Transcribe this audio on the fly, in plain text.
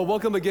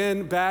Welcome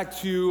again back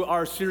to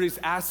our series,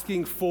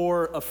 Asking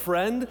for a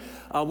Friend.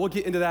 We'll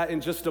get into that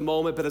in just a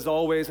moment, but as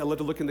always, I'd love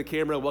to look in the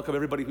camera and welcome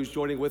everybody who's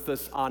joining with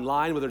us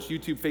online, whether it's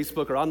YouTube,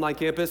 Facebook, or online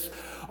campus,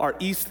 our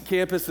East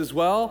Campus as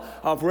well.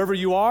 Wherever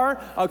you are,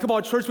 come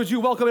on, church, would you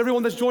welcome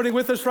everyone that's joining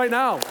with us right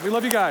now? We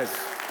love you guys.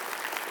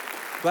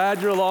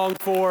 Glad you're along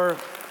for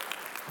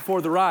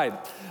the ride.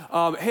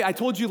 Hey, I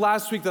told you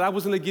last week that I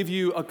was going to give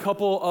you a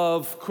couple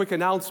of quick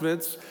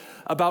announcements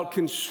about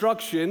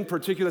construction,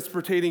 particularly that's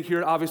pertaining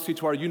here, obviously,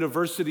 to our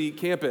university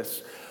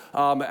campus.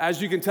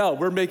 As you can tell,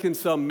 we're making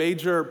some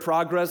major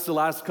progress the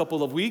last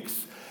couple of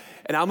weeks,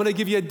 and I'm gonna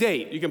give you a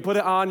date. You can put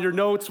it on your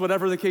notes,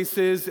 whatever the case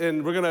is,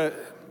 and we're gonna,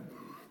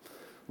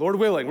 Lord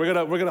willing, we're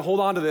gonna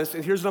hold on to this,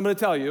 and here's what I'm gonna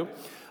tell you.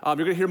 You're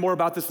gonna hear more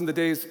about this in the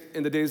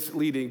days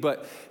leading,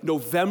 but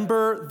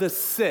November the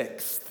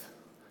 6th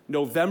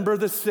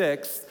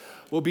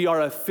will be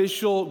our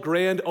official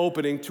grand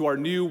opening to our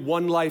new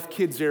One Life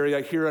Kids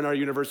area here on our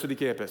university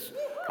campus.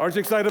 Aren't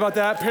you excited about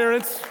that,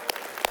 parents?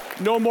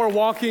 No more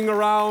walking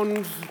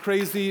around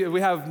crazy.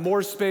 We have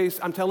more space.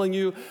 I'm telling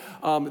you,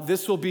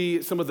 this will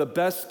be some of the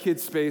best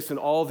kids space in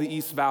all of the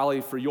East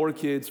Valley for your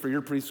kids, for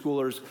your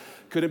preschoolers.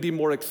 Couldn't be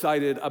more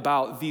excited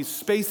about these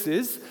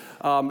spaces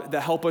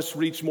that help us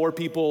reach more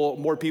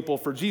people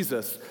for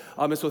Jesus.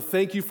 And so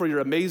thank you for your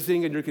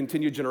amazing and your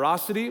continued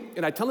generosity.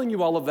 And I'm telling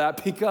you all of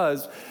that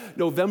because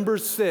November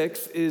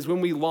 6th is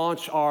when we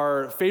launch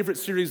our favorite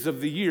series of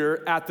the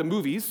year, At the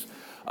Movies,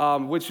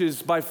 which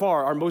is by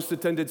far our most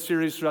attended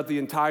series throughout the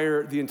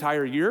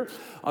entire year.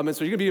 And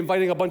so you're gonna be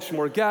inviting a bunch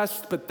more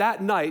guests, but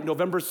that night,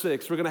 November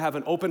 6th, we're gonna have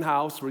an open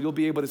house where you'll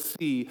be able to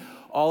see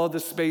all of the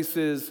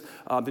spaces,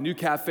 the new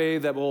cafe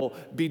that will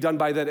be done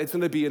by then. It's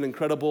gonna be an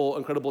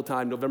incredible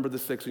time, November the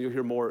 6th, and you'll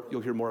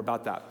hear more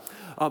about that.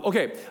 I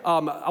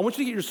want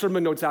you to get your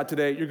sermon notes out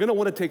today. You're gonna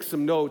wanna take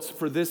some notes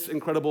for this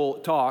incredible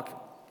talk.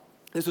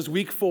 This is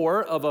week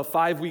 4 of a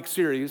 5-week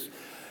series.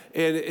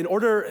 And in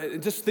order,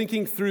 just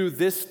thinking through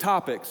this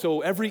topic,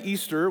 so every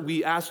Easter,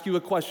 we ask you a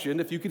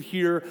question. If you could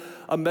hear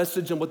a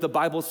message on what the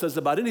Bible says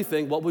about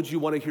anything, what would you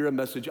want to hear a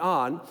message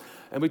on?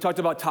 And we talked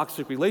about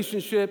toxic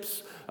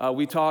relationships.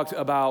 We talked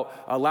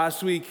about,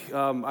 last week,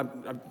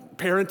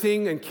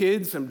 parenting and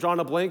kids. I'm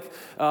drawing a blank.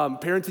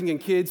 Parenting and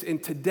kids.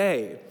 And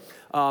today,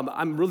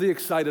 I'm really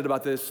excited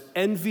about this.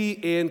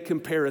 Envy and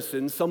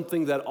comparison,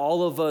 something that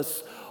all of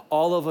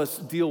us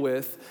deal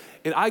with.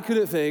 And I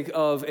couldn't think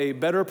of a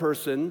better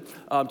person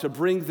to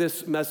bring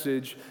this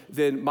message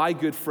than my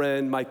good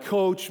friend, my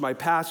coach, my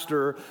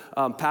pastor,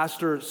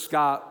 Pastor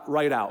Scott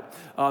Rideout.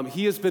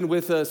 He has been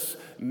with us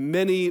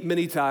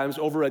many times,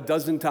 over a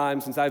dozen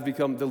times since I've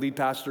become the lead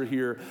pastor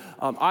here.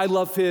 I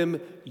love him.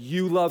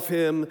 You love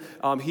him.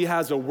 He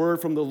has a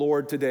word from the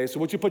Lord today. So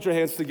would you put your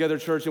hands together,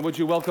 church, and would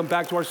you welcome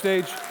back to our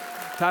stage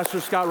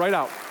Pastor Scott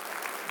Rideout.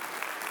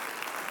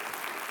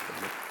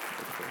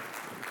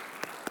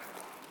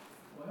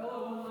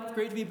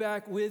 Great to be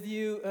back with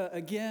you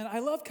again. I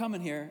love coming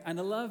here, and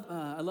I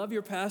love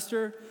your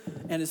pastor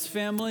and his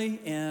family.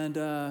 And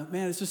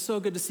man, it's just so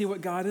good to see what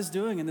God is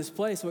doing in this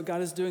place, what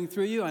God is doing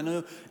through you. I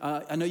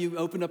know you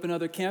opened up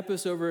another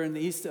campus over in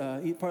the east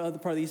part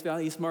of the East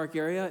Valley, East Mark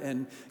area,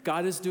 and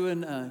God is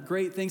doing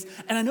great things.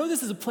 And I know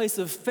this is a place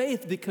of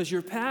faith because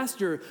your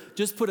pastor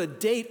just put a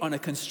date on a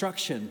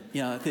construction.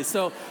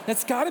 So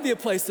that's got to be a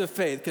place of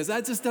faith because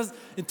that just does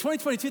in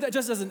 2022. That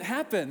just doesn't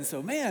happen.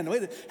 So man,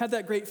 have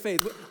that great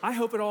faith. I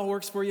hope it all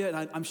works for you,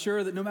 and I'm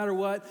sure that no matter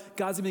what,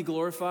 God's gonna be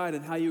glorified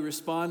in how you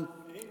respond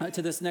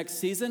to this next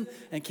season,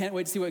 and can't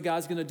wait to see what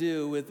God's gonna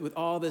do with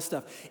all this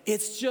stuff.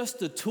 It's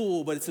just a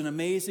tool, but it's an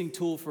amazing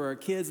tool for our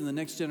kids and the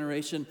next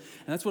generation,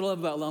 and that's what I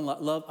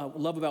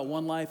love about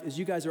One Life is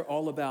you guys are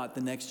all about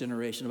the next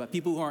generation, about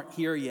people who aren't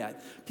here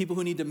yet, people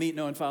who need to meet,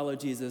 know, and follow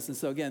Jesus. And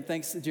so again,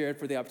 thanks, Jared,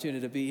 for the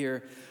opportunity to be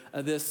here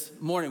this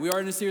morning. We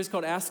are in a series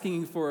called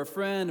Asking for a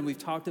Friend, and we've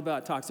talked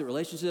about toxic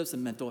relationships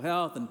and mental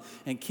health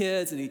and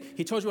kids, and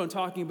he told you what I'm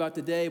talking about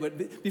today,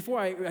 but before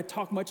I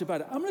talk much about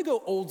it, I'm gonna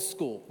go old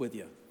school with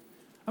you.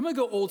 I'm gonna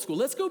go old school.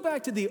 Let's go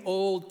back to the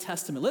Old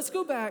Testament. Let's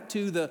go back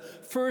to the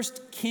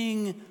first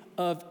king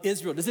of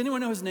Israel. Does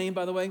anyone know his name,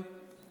 by the way?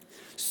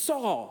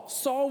 Saul.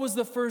 Saul was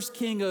the first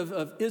king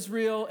of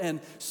Israel, and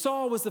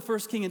Saul was the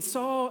first king, and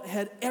Saul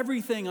had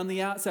everything on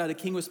the outside a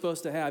king was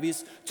supposed to have.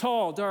 He's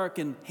tall, dark,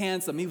 and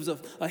handsome. He was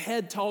a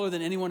head taller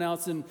than anyone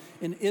else in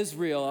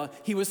Israel.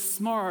 He was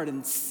smart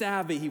and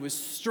savvy. He was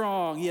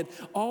strong. He had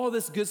all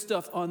this good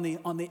stuff on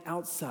the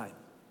outside.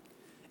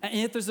 And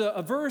yet there's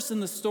a verse in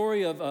the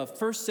story of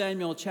 1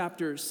 Samuel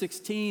chapter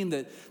 16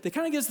 that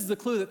kind of gives us the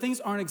clue that things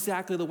aren't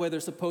exactly the way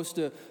they're supposed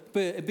to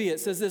be. It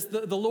says this,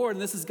 the Lord,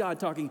 and this is God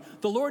talking,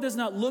 the Lord does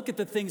not look at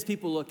the things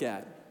people look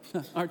at.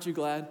 Aren't you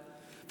glad?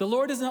 The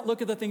Lord does not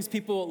look at the things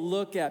people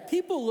look at.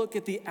 People look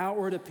at the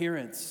outward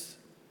appearance.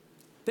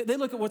 They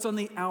look at what's on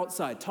the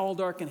outside, tall,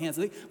 dark, and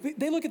handsome.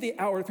 They look at the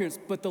outward appearance,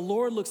 but the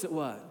Lord looks at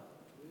what?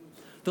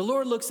 The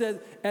Lord looks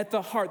at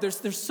the heart.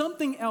 There's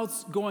something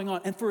else going on.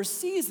 And for a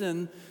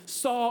season,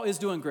 Saul is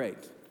doing great.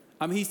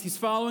 I mean, he's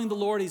following the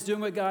Lord. He's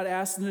doing what God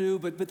asked him to do.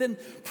 But then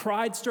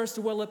pride starts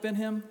to well up in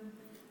him.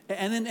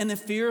 And then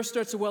fear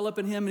starts to well up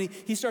in him, and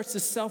he starts to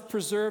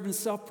self-preserve and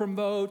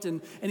self-promote,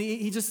 and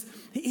he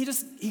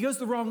goes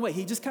the wrong way.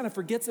 He just kind of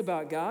forgets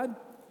about God.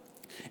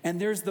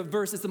 And there's the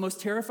verse, it's the most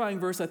terrifying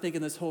verse, I think,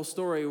 in this whole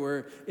story,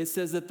 where it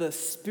says that the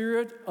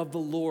Spirit of the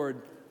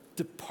Lord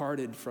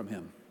departed from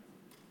him.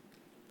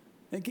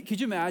 And could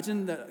you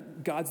imagine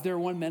that God's there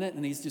 1 minute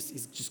and he's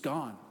just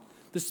gone?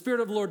 The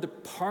Spirit of the Lord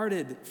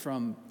departed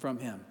from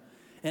him.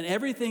 And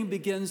everything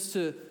begins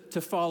to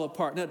fall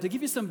apart. Now, to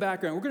give you some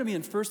background, we're going to be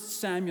in 1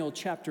 Samuel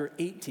chapter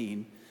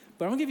 18,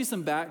 but I'm going to give you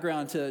some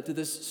background to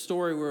this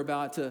story we're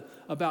about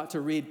to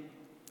read.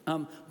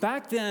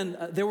 Back then,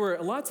 there were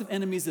lots of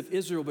enemies of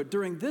Israel, but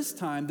during this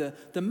time,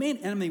 the main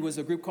enemy was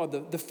a group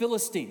called the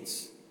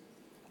Philistines.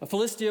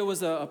 Philistia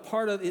was a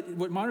part of it,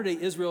 what modern-day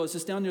Israel is,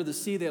 just down near the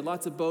sea. They had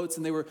lots of boats,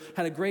 and they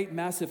had a great,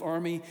 massive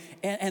army.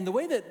 And the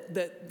way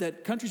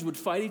that countries would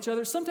fight each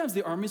other, sometimes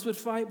the armies would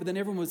fight, but then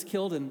everyone was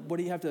killed, and what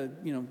do you have to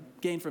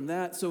gain from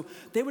that? So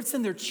they would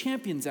send their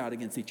champions out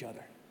against each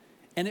other.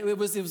 And it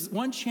was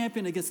one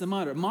champion against the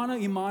mano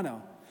y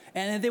mano.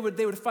 And they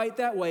would fight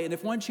that way. And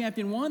if one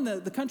champion won,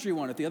 the country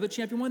won. If the other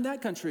champion won,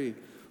 that country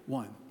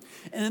won.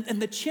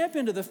 And the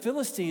champion of the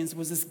Philistines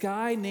was this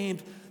guy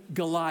named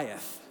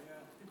Goliath.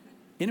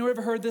 Anyone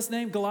ever heard this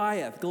name?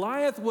 Goliath.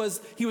 Goliath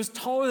was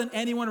taller than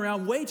anyone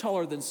around, way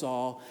taller than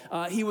Saul.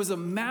 He was a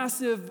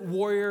massive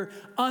warrior,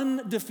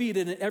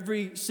 undefeated in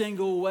every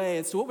single way.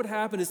 And so what would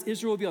happen is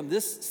Israel would be on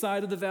this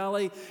side of the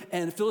valley,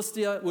 and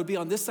Philistia would be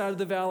on this side of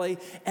the valley,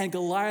 and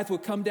Goliath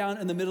would come down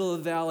in the middle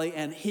of the valley,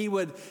 and he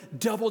would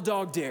double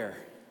dog dare.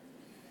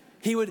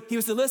 He would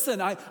say, listen,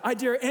 I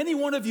dare any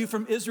one of you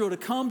from Israel to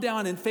come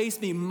down and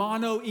face me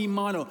mano y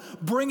mano.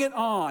 Bring it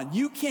on.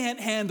 You can't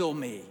handle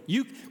me.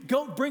 You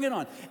go, bring it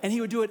on. And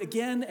he would do it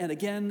again and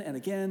again and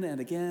again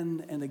and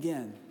again and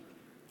again.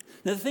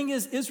 Now the thing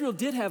is, Israel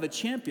did have a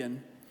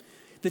champion.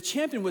 The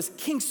champion was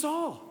King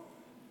Saul.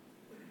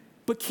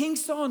 But King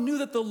Saul knew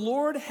that the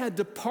Lord had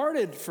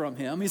departed from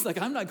him. He's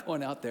like, I'm not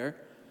going out there.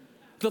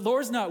 The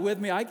Lord's not with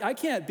me. I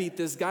can't beat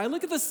this guy.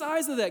 Look at the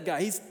size of that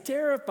guy. He's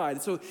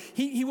terrified. So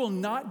he will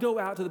not go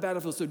out to the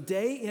battlefield. So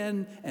day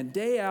in and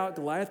day out,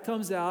 Goliath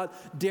comes out,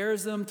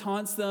 dares them,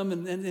 taunts them,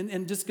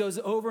 and just goes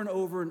over and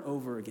over and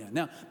over again.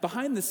 Now,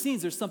 behind the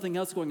scenes, there's something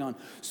else going on.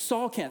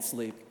 Saul can't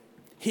sleep.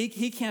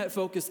 He can't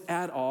focus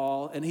at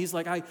all. And he's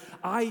like,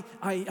 I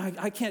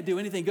can't do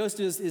anything. Goes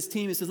to his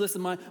team. He says, listen,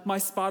 my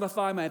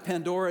Spotify, my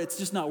Pandora, it's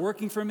just not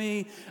working for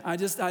me. I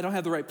don't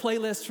have the right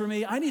playlist for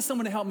me. I need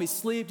someone to help me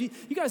sleep. Do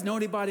you guys know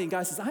anybody? And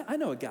guy says, I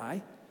know a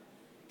guy.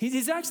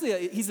 He's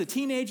actually he's a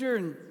teenager,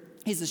 and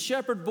he's a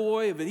shepherd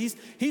boy, but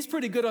he's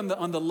pretty good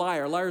on the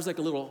lyre. Lyre's like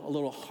a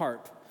little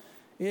harp.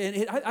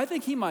 And I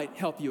think he might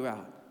help you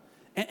out.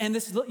 And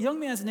this young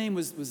man's name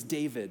was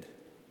David.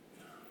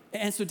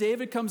 And so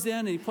David comes in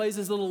and he plays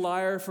his little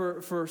lyre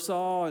for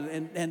Saul,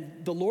 and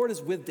the Lord is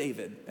with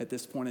David at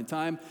this point in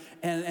time.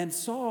 And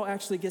Saul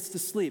actually gets to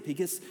sleep. He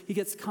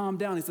gets calmed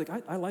down. He's like,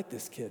 I like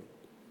this kid.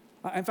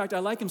 In fact, I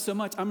like him so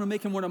much, I'm going to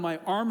make him one of my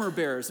armor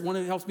bearers, one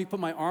who helps me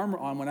put my armor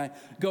on when I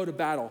go to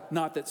battle.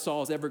 Not that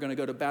Saul's ever going to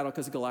go to battle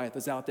because Goliath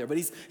is out there, but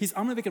I'm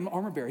going to make him an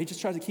armor bearer. He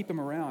just tries to keep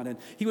him around. And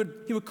he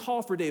would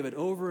call for David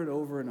over and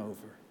over and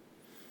over.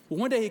 Well,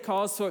 one day he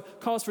calls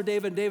for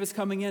David, and David's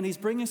coming in. He's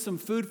bringing some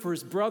food for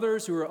his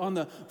brothers who are on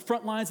the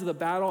front lines of the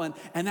battle,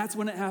 and that's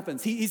when it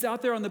happens. He's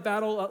out there on the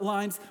battle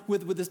lines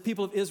with the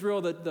people of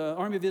Israel, the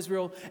army of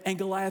Israel, and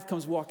Goliath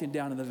comes walking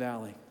down in the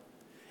valley.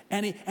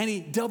 And he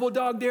double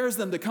dog dares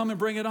them to come and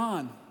bring it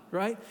on,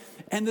 right?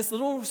 And this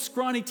little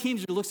scrawny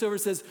teenager looks over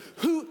and says,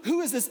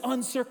 who is this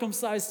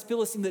uncircumcised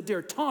Philistine that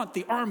dare taunt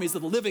the armies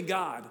of the living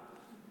God?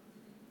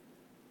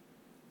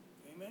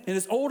 And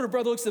his older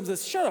brother looks at him and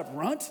says, shut up,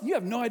 runt. You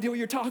have no idea what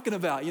you're talking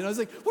about. He's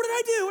like, what did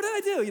I do? What did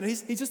I do?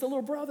 He's just a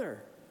little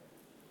brother.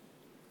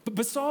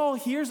 But Saul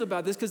hears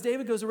about this because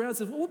David goes around and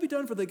says, what will be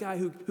done for the guy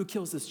who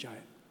kills this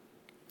giant?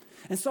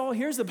 And Saul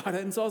hears about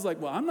it, and Saul's like,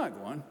 well, I'm not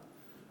going.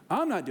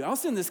 I'll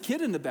send this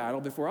kid into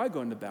battle before I go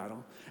into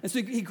battle. And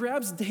so he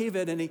grabs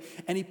David and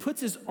he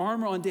puts his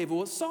armor on David.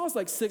 Well, Saul's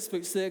like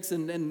 6'6",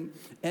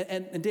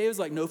 and David's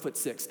like no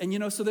 6'.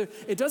 And so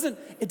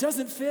it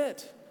doesn't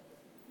fit.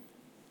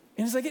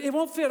 And he's like, it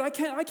won't fit. I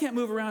can't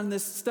move around in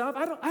this stuff.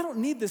 I don't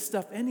need this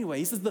stuff anyway.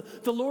 He says,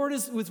 the Lord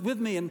was with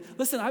me. And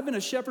listen, I've been a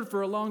shepherd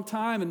for a long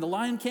time, and the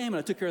lion came, and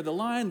I took care of the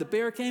lion. The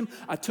bear came,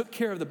 I took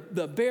care of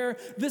the bear.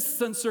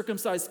 This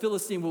uncircumcised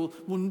Philistine will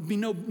be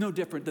no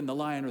different than the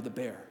lion or the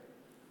bear.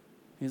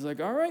 He's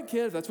like, all right,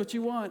 kid, if that's what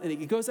you want. And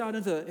he goes out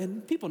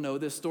and people know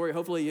this story.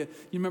 Hopefully you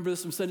remember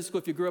this from Sunday school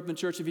if you grew up in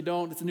church. If you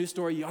don't, it's a new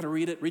story. You ought to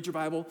read it. Read your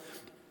Bible.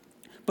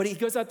 But he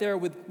goes out there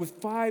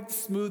with 5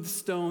 smooth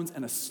stones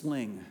and a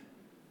sling.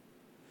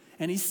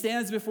 And he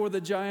stands before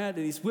the giant,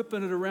 and he's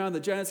whipping it around. The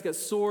giant's got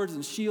swords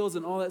and shields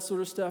and all that sort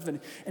of stuff. And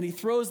he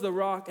throws the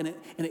rock, and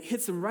it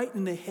hits him right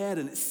in the head,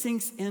 and it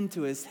sinks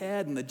into his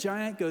head. And the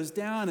giant goes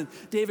down, and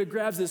David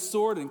grabs his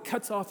sword and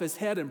cuts off his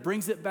head and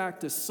brings it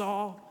back to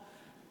Saul.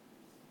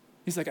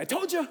 He's like, I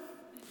told you.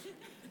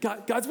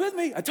 God's with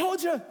me. I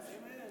told you.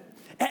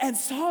 And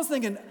Saul's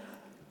thinking,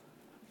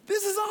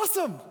 this is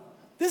awesome.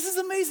 this is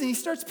amazing. He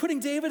starts putting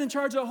David in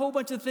charge of a whole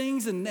bunch of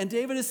things, and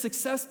David is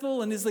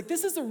successful, and he's like,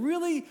 this is a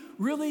really,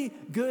 really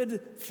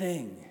good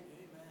thing. Amen.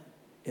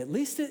 At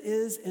least it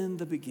is in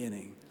the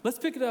beginning. Let's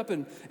pick it up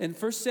in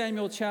 1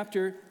 Samuel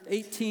chapter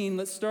 18.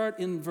 Let's start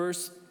in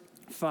verse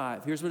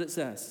 5. Here's what it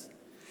says.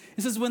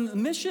 It says, when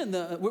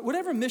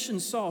whatever mission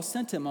Saul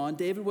sent him on,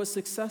 David was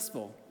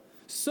successful.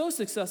 So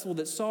successful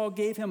that Saul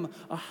gave him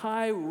a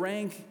high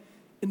rank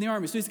in the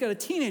army. So he's got a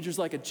teenager's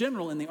like a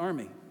general in the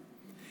army.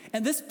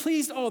 And this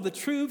pleased all the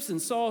troops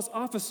and Saul's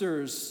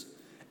officers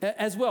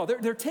as well.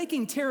 They're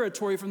taking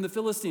territory from the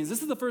Philistines.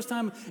 This is the first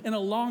time in a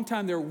long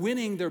time they're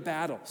winning their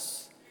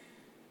battles.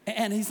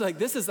 And he's like,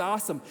 this is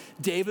awesome.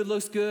 David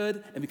looks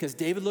good, and because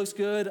David looks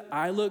good,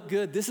 I look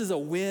good. This is a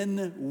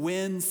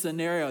win-win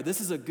scenario.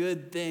 This is a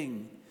good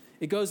thing.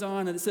 It goes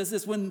on and it says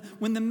this, when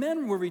the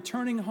men were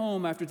returning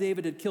home after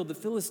David had killed the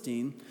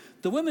Philistine,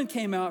 the women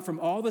came out from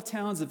all the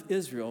towns of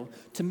Israel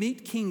to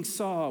meet King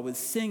Saul with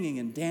singing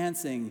and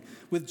dancing,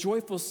 with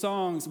joyful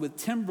songs, with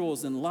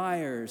timbrels and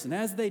lyres. And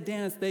as they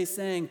danced, they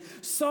sang,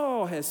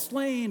 Saul has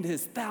slain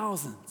his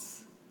thousands.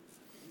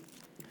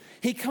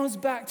 He comes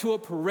back to a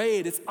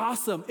parade. It's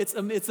awesome. It's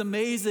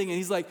amazing. And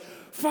he's like,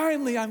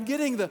 finally, I'm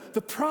getting the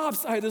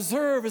props I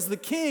deserve as the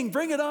king.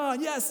 Bring it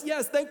on. Yes,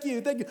 thank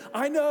you.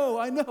 I know.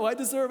 I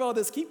deserve all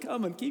this. Keep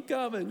coming.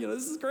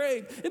 This is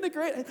great. Isn't it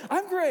great?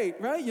 I'm great,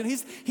 right?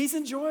 He's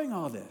enjoying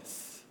all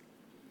this.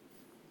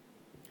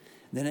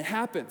 Then it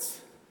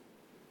happens.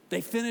 They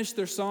finish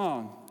their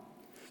song.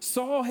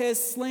 Saul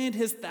has slain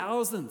his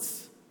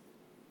thousands.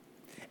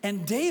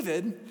 And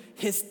David,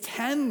 his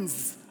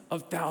tens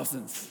of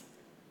thousands.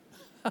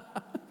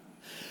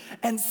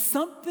 And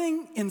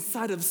something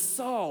inside of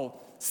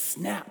Saul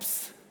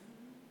snaps.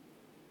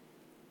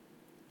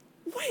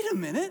 Wait a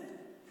minute.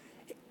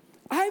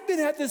 I've been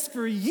at this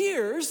for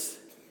years.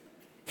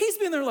 He's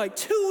been there like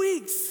 2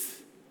 weeks.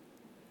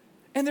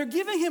 And they're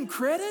giving him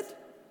credit?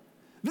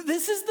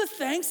 This is the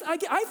thanks I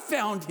get. I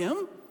found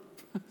him,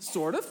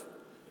 sort of.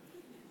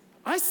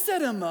 I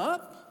set him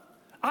up.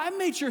 I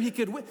made sure he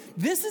could win.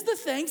 This is the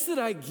thanks that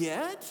I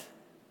get?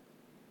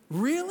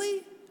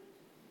 Really?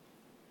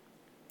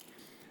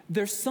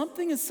 There's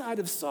something inside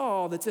of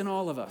Saul that's in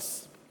all of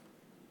us.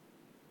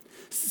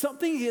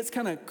 Something gets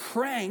kind of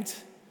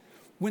cranked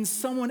when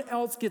someone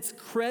else gets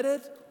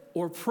credit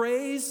or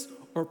praise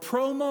or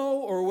promo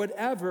or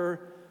whatever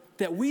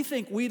that we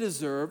think we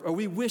deserve or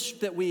we wish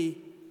that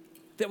we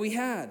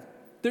had.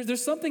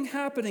 There's something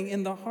happening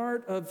in the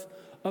heart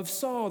of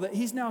Saul that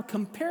he's now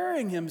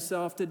comparing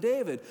himself to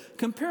David,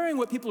 comparing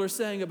what people are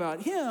saying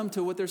about him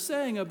to what they're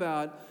saying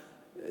about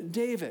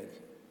David.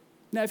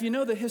 Now, if you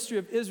know the history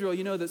of Israel,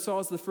 you know that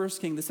Saul's the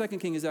first king. The second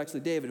king is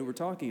actually David, who we're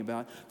talking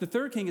about. The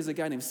third king is a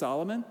guy named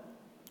Solomon.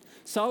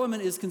 Solomon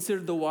is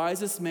considered the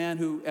wisest man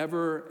who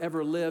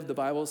ever lived. The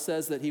Bible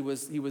says that he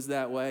was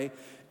that way.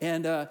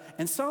 And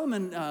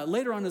Solomon,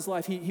 later on in his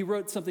life, he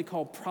wrote something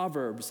called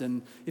Proverbs.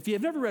 And if you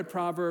have never read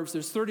Proverbs,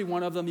 there's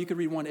 31 of them. You could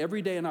read one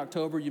every day in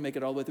October. You make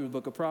it all the way through the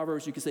book of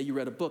Proverbs. You could say you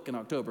read a book in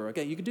October.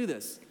 Okay, you could do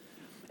this.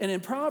 And in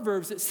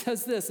Proverbs, it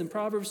says this, in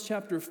Proverbs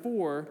chapter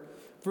 4,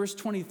 verse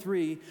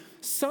 23,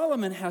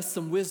 Solomon has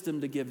some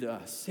wisdom to give to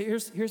us.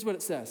 Here's what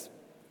it says.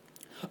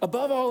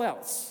 Above all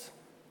else,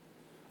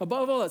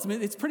 I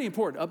mean, it's pretty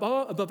important.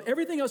 Above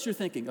everything else you're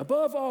thinking,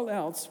 above all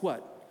else,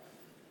 what?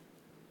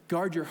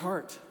 Guard your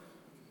heart.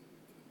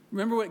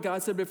 Remember what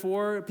God said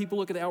before? People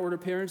look at the outward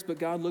appearance, but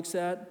God looks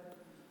at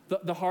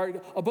the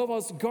heart. Above all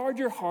else, guard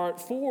your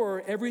heart,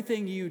 for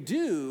everything you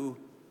do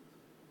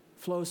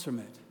flows from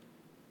it.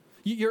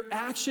 Your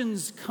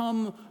actions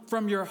come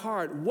from your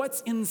heart.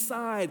 What's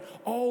inside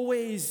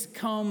always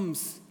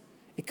comes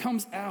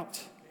out.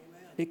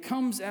 Amen. It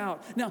comes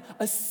out. Now,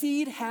 a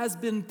seed has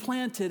been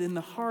planted in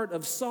the heart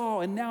of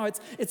Saul, and now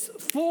it's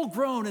full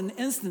grown in an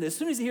instant. As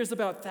soon as he hears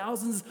about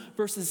thousands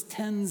versus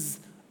tens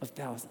of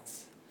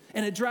thousands.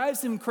 And it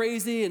drives him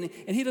crazy, and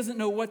he doesn't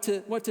know what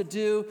to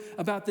do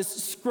about this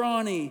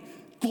scrawny,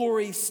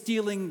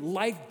 glory-stealing,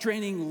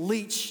 life-draining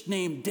leech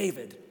named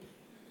David.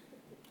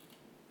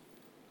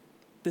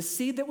 The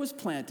seed that was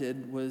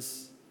planted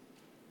was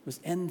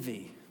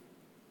envy.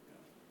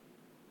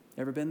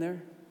 Ever been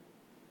there?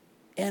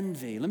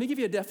 Envy. Let me give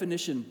you a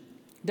definition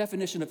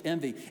of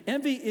envy.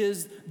 Envy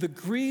is the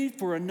greed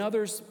for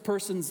another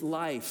person's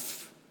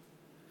life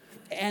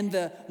and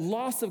the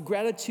loss of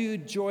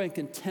gratitude, joy, and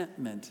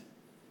contentment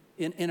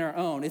in our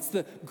own. It's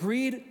the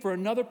greed for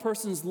another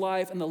person's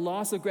life and the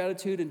loss of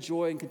gratitude and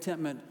joy and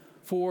contentment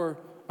for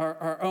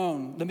our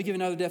own. Let me give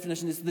you another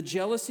definition. It's the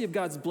jealousy of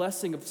God's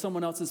blessing of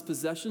someone else's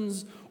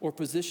possessions or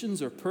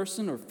positions or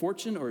person or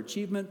fortune or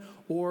achievement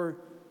or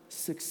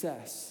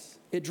success.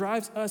 It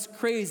drives us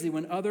crazy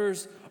when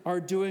others are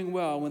doing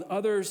well, when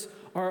others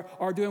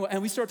are doing well.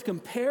 And we start to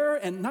compare,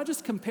 and not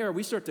just compare,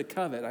 we start to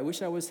covet. I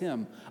wish I was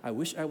him. I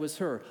wish I was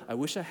her. I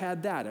wish I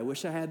had that. I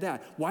wish I had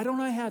that. Why don't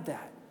I have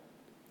that?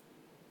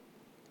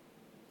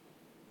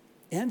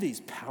 Envy's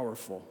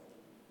powerful,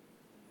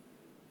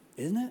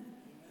 isn't it?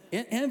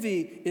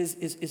 Envy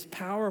is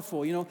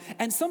powerful,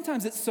 and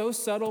sometimes it's so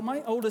subtle.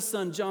 My oldest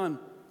son, John,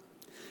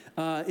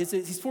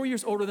 He's 4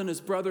 years older than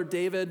his brother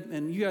David,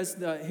 and you guys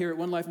here at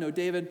One Life know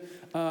David.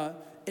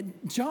 And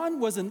John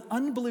was an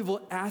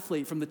unbelievable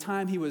athlete from the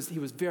time he was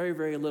very,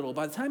 very little.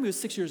 By the time he was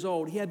 6 years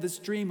old, he had this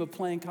dream of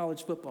playing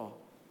college football.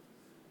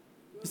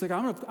 He's like,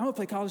 I'm gonna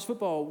play college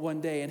football one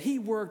day. And he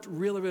worked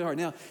really, really hard.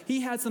 Now,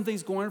 he had some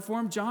things going for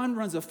him. John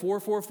runs a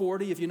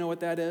 4.40, if you know what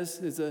that is.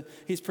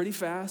 He's pretty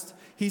fast.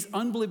 He's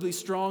unbelievably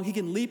strong. He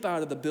can leap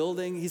out of the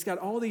building. He's got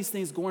all these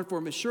things going for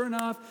him. But sure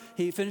enough,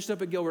 he finished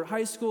up at Gilbert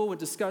High School, went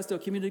to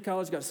Scottsdale Community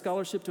College, got a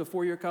scholarship to a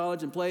 4-year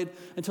college, and played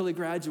until he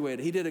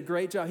graduated. He did a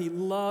great job. He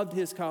loved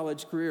his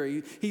college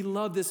career. He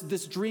loved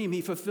this dream. He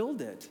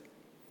fulfilled it.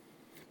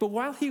 But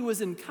while he was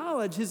in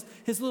college,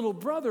 his little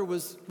brother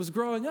was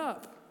growing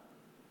up.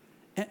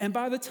 And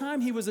by the time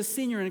he was a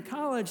senior in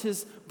college,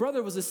 his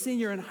brother was a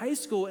senior in high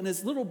school, and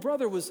his little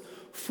brother was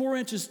 4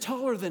 inches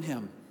taller than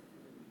him.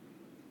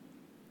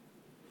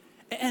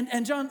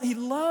 And John, he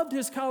loved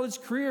his college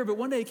career, but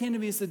one day he came to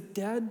me and said,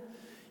 Dad,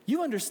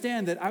 you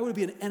understand that I would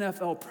be an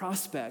NFL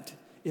prospect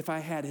if I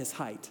had his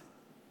height.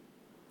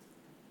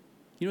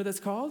 You know what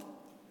that's called?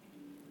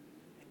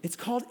 It's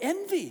called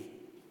envy.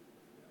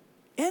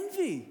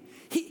 Envy.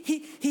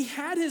 He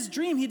had his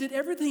dream. He did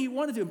everything he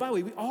wanted to. And by the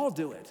way, we all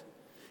do it.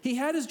 He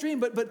had his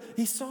dream, but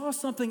he saw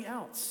something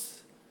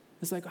else.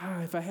 It's like,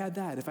 if I had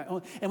that, if I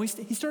only. And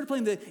he started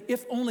playing the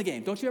if-only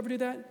game. Don't you ever do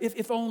that?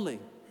 If only.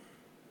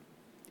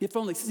 If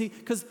only. See,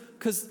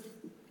 because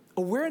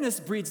awareness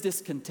breeds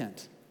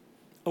discontent.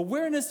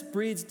 Awareness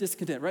breeds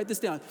discontent. Write this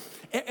down.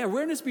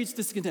 Awareness breeds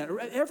discontent.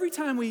 Every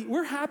time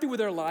we're happy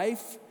with our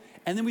life,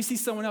 and then we see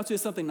someone else who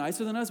has something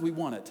nicer than us, we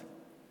want it.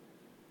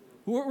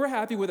 We're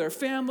happy with our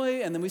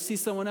family, and then we see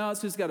someone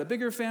else who's got a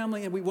bigger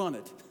family, and we want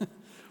it.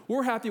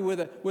 We're happy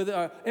with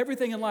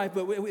everything in life,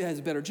 but it has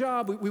a better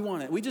job. We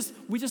want it. We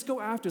just go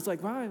after it. It's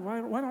like, why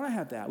don't I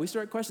have that? We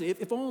start questioning.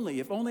 If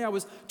only I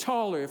was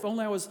taller. If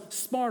only I was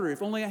smarter.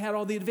 If only I had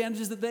all the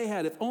advantages that they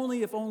had. If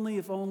only.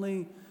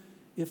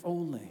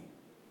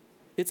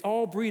 It's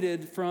all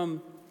breeded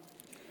from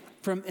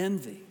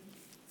envy.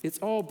 It's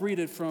all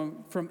breeded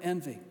from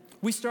envy.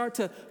 We start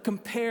to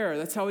compare.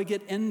 That's how we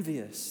get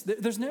envious.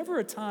 There's never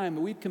a time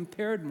that we've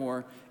compared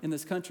more in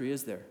this country,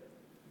 is there?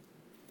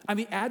 I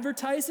mean,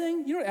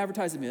 advertising, you know what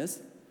advertising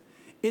is?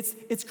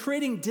 It's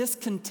creating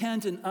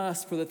discontent in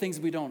us for the things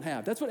we don't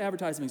have. That's what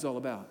advertising is all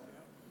about.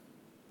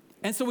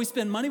 And so we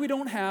spend money we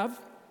don't have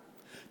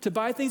to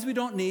buy things we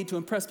don't need to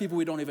impress people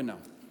we don't even know.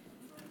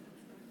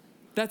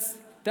 That's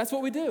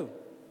what we do.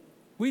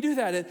 We do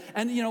that.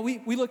 And you know,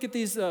 we look at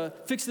these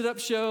fix-it-up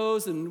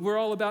shows, and we're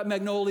all about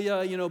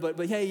Magnolia, you know, but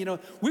hey, you know,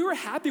 we were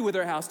happy with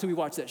our house till we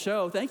watched that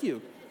show. Thank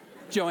you,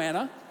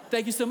 Joanna.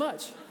 Thank you so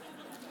much.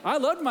 I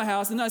loved my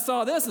house, and I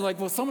saw this, and like,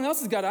 well, someone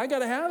else has got it. I got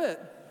to have it.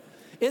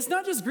 It's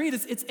not just greed.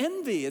 It's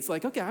envy. It's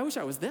like, okay, I wish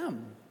I was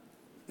them,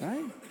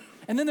 right?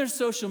 And then there's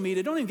social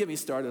media. Don't even get me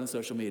started on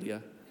social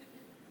media.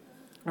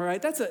 All right,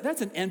 that's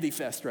an envy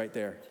fest right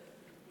there.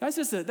 That's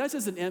just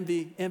an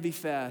envy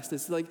fest.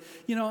 It's like,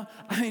 you know,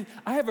 I mean,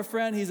 I have a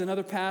friend. He's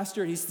another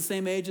pastor. He's the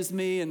same age as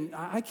me, and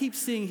I keep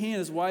seeing he and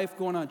his wife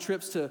going on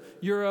trips to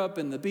Europe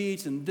and the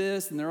beach and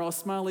this, and they're all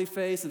smiley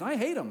face, and I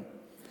hate them.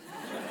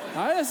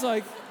 I just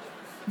like.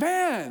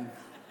 Man,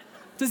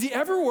 does he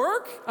ever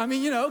work? I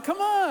mean, you know, come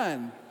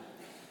on.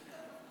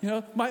 You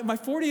know, my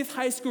 40th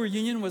high school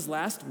reunion was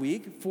last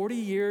week, 40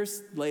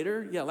 years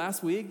later,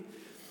 last week.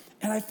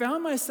 And I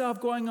found myself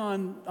going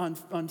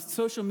on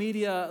social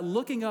media,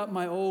 looking up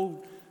my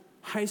old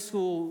high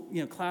school,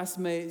 you know,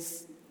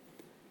 classmates,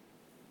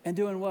 and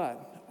doing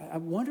what? I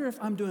wonder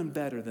if I'm doing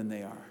better than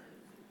they are.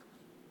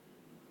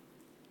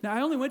 Now,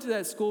 I only went to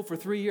that school for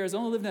 3 years. I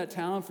only lived in that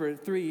town for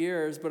 3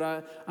 years,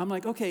 but I'm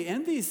like, okay,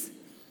 envy's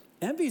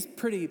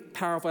pretty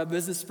powerful. I have a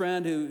business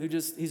friend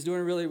he's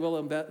doing really well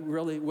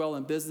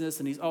in business,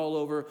 and he's all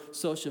over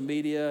social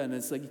media, and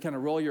it's like you kind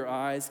of roll your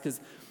eyes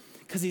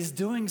because he's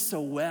doing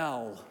so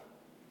well.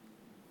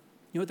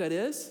 You know what that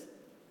is?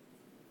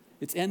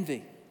 It's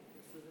envy.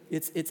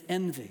 It's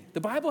envy.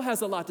 The Bible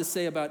has a lot to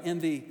say about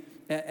envy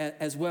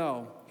as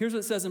well. Here's what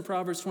it says in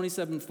Proverbs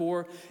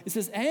 27:4. It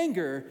says,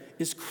 anger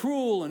is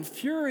cruel and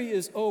fury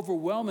is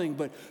overwhelming,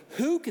 but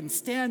who can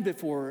stand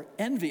before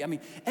envy? I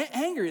mean,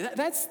 anger,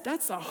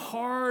 that's a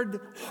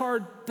hard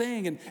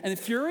thing. And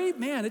fury,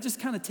 man, it just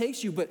kind of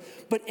takes you. But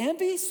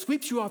envy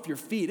sweeps you off your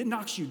feet. It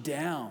knocks you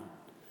down.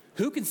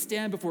 Who can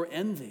stand before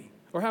envy?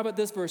 Or how about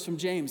this verse from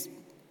James?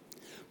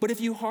 But if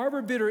you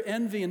harbor bitter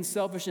envy and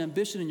selfish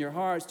ambition in your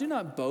hearts, do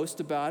not boast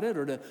about it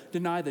or to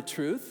deny the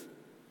truth.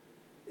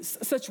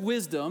 Such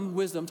wisdom,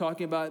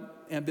 talking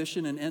about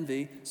ambition and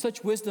envy,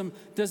 such wisdom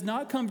does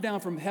not come down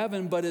from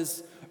heaven, but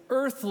is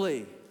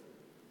earthly,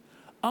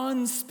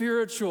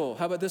 unspiritual.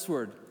 How about this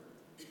word?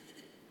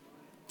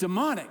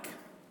 Demonic.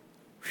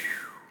 Whew.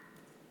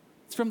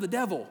 It's from the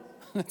devil.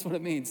 That's what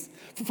it means.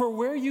 For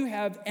where you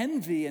have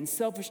envy and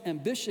selfish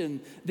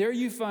ambition, there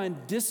you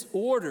find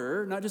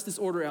disorder, not just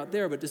disorder out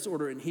there, but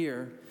disorder in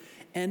here,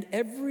 and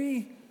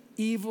every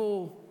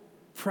evil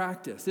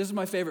practice. This is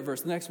my favorite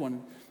verse, the next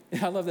one.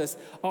 I love this.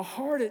 A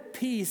heart at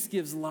peace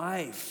gives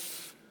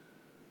life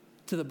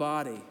to the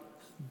body,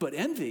 But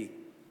envy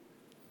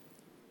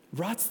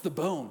rots the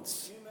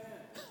bones.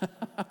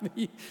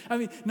 I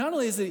mean, not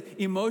only is it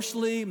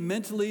emotionally,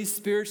 mentally,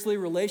 spiritually,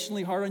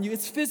 relationally hard on you,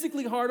 it's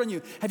physically hard on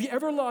you. Have you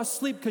ever lost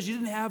sleep because you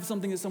didn't have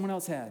something that someone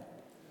else had?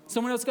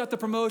 Someone else got the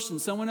promotion.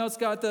 Someone else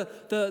got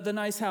the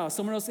nice house.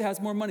 Someone else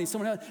has more money.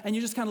 Someone else, and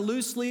you just kind of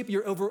lose sleep.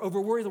 You're over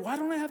worried. Why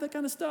don't I have that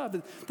kind of stuff?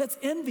 That's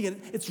envy,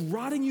 and it's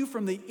rotting you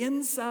from the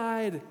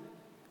inside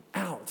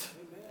out.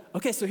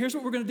 Okay, so here's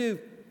what we're going to do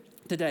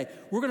today.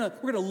 We're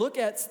gonna look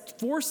at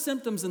 4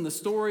 symptoms in the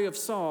story of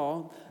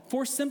Saul.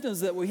 4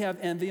 symptoms that we have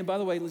envy. And by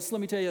the way, let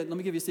me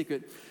give you a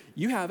secret.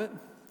 You have it.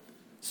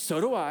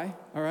 So do I,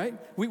 all right?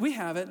 We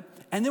have it.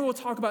 And then we'll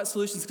talk about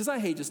solutions, because I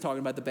hate just talking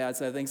about the bad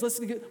side of things.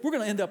 We're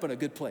going to end up in a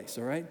good place,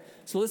 all right?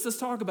 So let's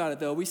talk about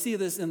it, though. We see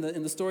this in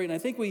the story, and I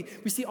think we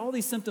see all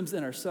these symptoms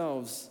in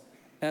ourselves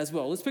as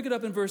well. Let's pick it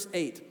up in verse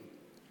 8.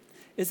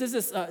 It says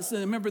this, so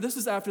remember, this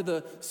is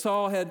after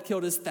Saul had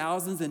killed his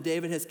thousands and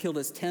David has killed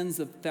his tens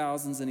of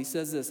thousands, and he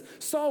says this,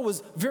 Saul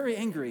was very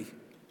angry.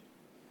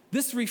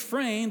 This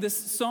refrain, this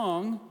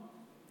song,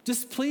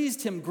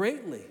 displeased him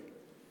greatly.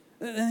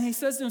 And he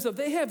says to himself,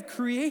 they have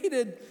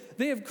credited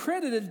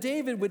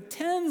David with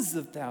tens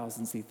of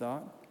thousands, he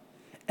thought,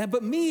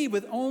 but me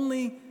with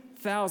only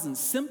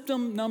thousands.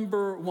 Symptom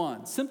number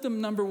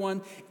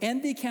one,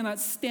 envy cannot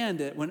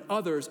stand it when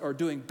others are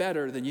doing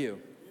better than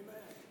you.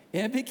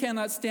 Envy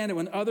cannot stand it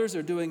when others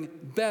are doing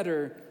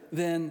better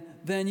than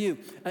you.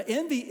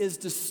 Envy is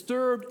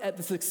disturbed at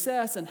the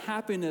success and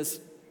happiness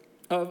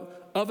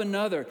of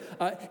another.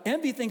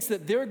 Envy thinks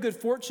that their good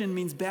fortune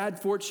means bad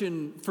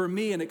fortune for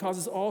me, and it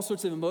causes all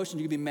sorts of emotions.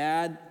 You can be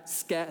mad,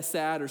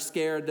 sad, or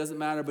scared, doesn't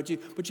matter, but you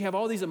have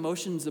all these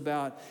emotions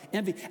about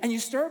envy. And you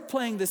start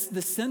playing this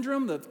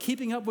syndrome of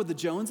keeping up with the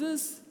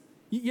Joneses.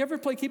 You ever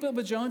play Keeping Up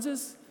with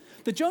Joneses?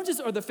 The Joneses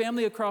are the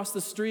family across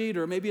the street,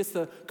 or maybe it's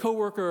the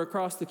coworker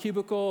across the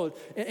cubicle.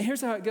 And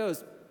here's how it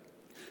goes.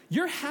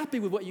 You're happy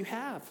with what you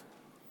have.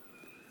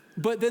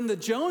 But then the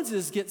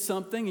Joneses get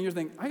something, and you're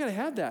thinking, I got to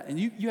have that. And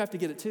you have to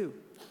get it too.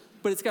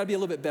 But it's got to be a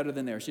little bit better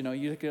than theirs.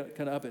 You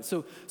kind of up it.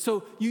 So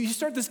you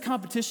start this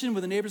competition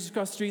with the neighbors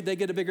across the street. They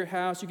get a bigger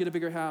house. You get a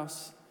bigger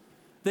house.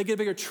 They get a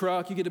bigger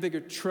truck. You get a bigger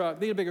truck.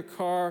 They get a bigger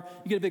car.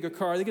 You get a bigger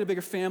car. They get a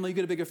bigger family. You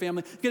get a bigger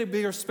family. You get a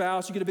bigger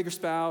spouse. You get a bigger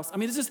spouse. I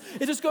mean,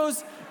 it just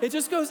goes.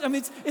 I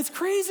mean, it's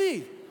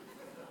crazy.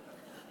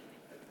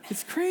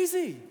 It's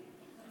crazy.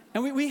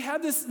 And we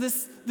have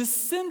this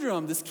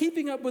syndrome, this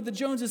keeping up with the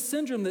Joneses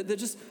syndrome that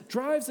just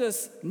drives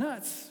us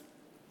nuts.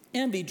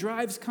 Envy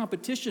drives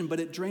competition, but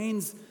it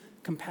drains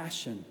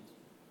compassion.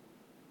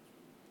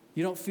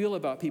 You don't feel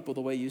about people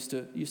the way you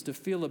used to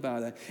feel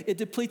about it. It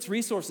depletes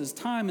resources,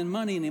 time and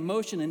money and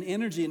emotion and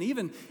energy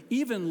and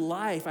even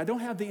life. I don't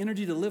have the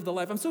energy to live the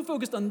life. I'm so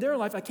focused on their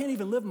life, I can't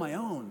even live my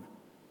own.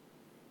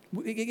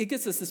 It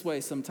gets us this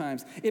way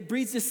sometimes. It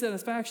breeds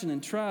dissatisfaction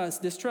and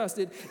distrust.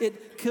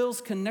 It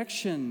kills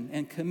connection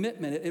and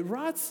commitment. It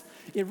rots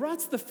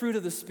the fruit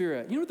of the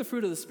Spirit. You know what the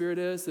fruit of the Spirit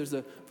is? There's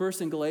a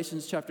verse in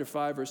Galatians chapter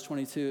 5, verse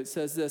 22. It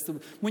says this,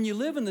 when you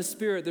live in the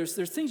Spirit, there's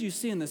things you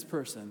see in this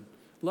person.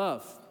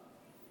 Love,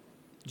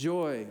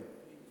 joy,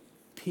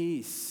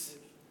 peace,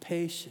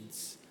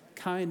 patience,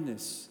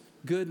 kindness,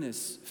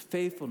 goodness,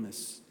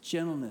 faithfulness,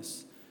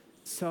 gentleness,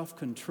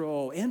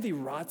 self-control. Envy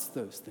rots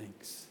those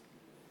things.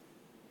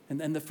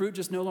 And the fruit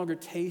just no longer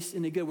tastes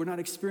any good. We're not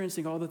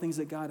experiencing all the things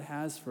that God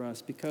has for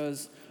us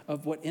because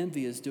of what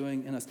envy is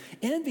doing in us.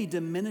 Envy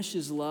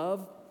diminishes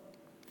love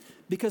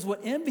because what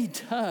envy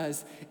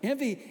does,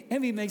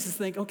 envy makes us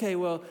think, okay,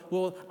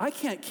 well, I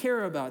can't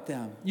care about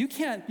them. You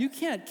can't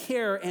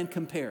care and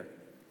compare.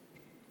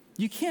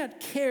 You can't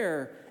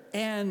care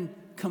and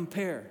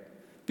compare.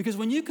 Because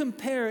when you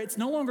compare, it's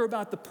no longer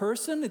about the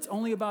person, it's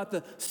only about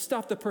the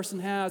stuff the person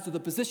has, or the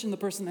position the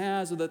person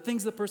has, or the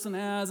things the person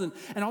has, and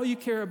all you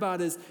care about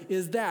is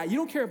that. You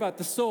don't care about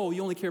the soul,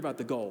 you only care about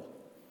the goal.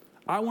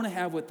 I want to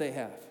have what they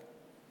have.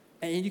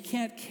 And you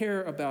can't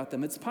care about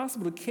them. It's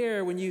possible to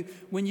care when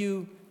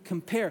you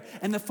compare.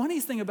 And the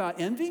funniest thing about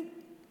envy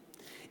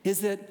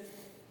is that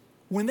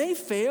when they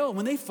fail,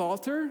 when they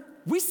falter,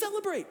 we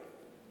celebrate.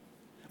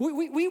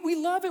 We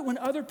love it when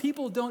other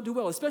people don't do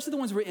well, especially the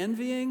ones we're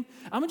envying.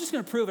 I'm just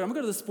going to prove it. I'm going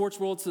to go to the sports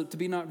world to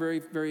be not very,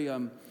 very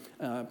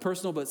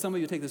personal, but some of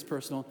you take this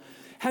personal.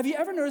 Have you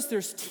ever noticed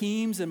there's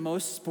teams in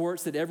most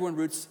sports that everyone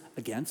roots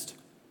against?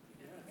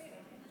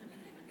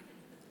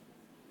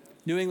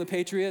 New England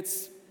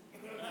Patriots,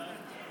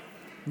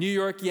 New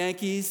York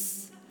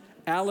Yankees,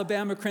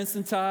 Alabama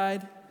Crimson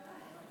Tide.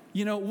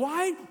 You know,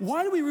 why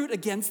do we root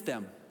against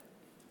them?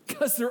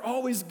 Because they're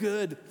always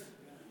good.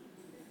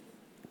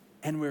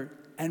 And we're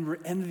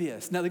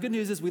envious. Now, the good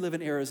news is we live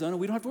in Arizona.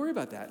 We don't have to worry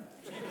about that.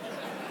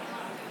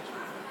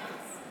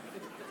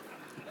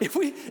 If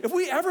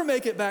we ever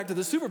make it back to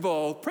the Super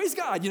Bowl, praise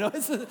God,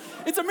 it's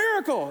a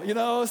miracle,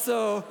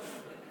 so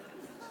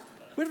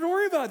we don't have to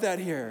worry about that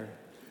here.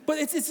 But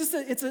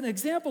it's an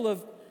example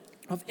of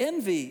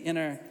envy in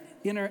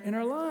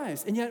our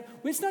lives. And yet,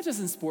 it's not just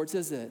in sports,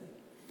 is it?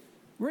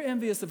 We're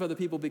envious of other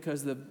people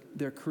because of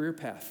their career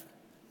path.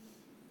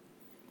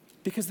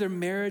 because their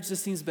marriage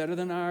just seems better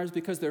than ours,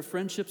 because their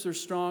friendships are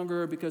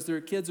stronger, because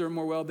their kids are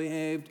more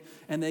well-behaved,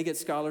 and they get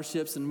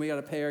scholarships, and we got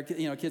to pay our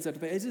kids have to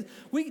pay. It's just,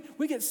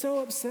 we get so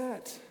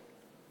upset.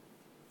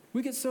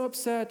 We get so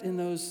upset in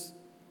those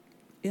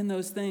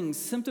things.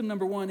 Symptom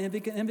number one,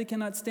 envy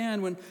cannot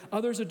stand when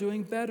others are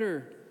doing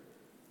better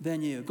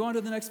than you. Go on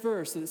to the next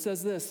verse. It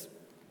says this.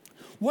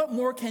 What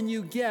more can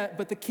you get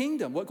but the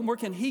kingdom? What more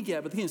can he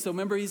get but the kingdom? So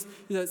remember, he's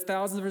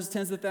thousands versus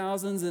tens of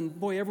thousands, and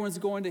boy, everyone's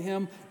going to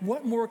him.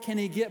 What more can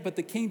he get but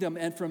the kingdom?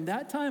 And from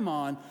that time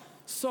on,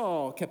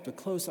 Saul kept a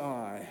close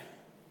eye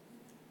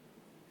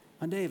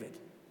on David.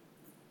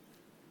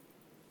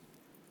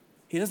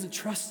 He doesn't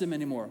trust him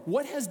anymore.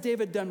 What has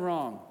David done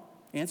wrong?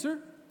 Answer?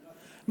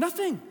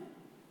 Nothing.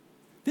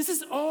 This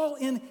is all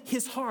in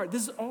his heart.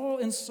 This is all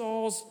in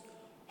Saul's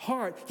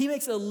heart. He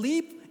makes a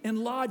leap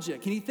in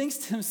logic, and he thinks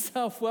to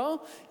himself,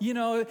 well,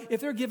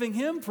 if they're giving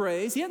him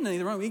praise, he hasn't done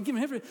anything wrong. We can give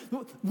him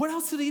praise. What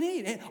else did he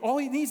need? All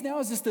he needs now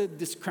is just to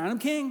crown him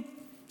king.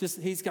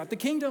 He's got the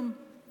kingdom.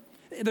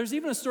 There's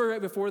even a story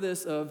right before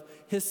this of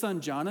his son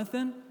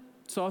Jonathan.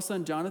 Saul's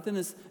son Jonathan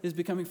is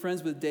becoming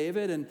friends with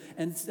David,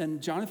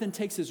 and Jonathan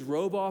takes his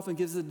robe off and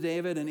gives it to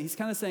David, and he's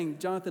kind of saying,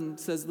 Jonathan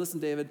says, listen,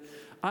 David,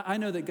 I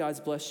know that God's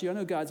blessed you. I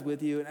know God's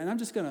with you, and I'm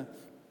going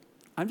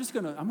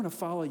to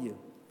follow you.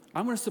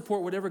 I'm going to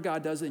support whatever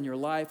God does in your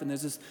life. And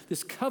there's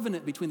this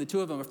covenant between the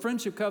two of them, a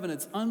friendship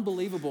covenant. It's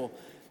unbelievable.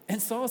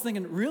 And Saul's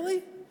thinking,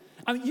 really?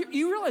 I mean,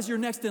 you realize you're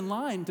next in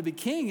line to be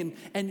king,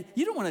 and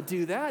you don't want to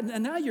do that.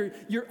 And now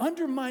you're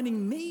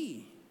undermining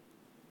me.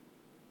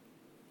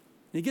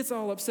 And he gets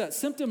all upset.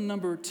 Symptom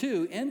number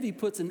two, envy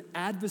puts an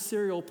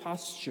adversarial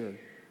posture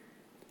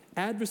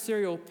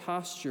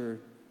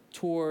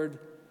toward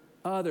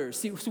others.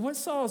 See, so what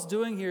Saul's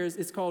doing here is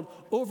it's called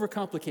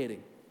overcomplicating.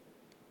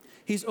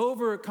 He's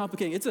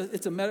overcomplicating.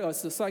 It's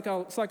a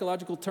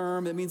psychological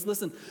term. It means,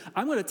 listen,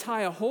 I'm going to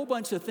tie a whole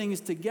bunch of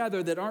things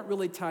together that aren't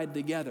really tied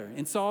together.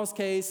 In Saul's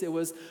case, it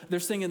was they're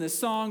singing this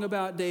song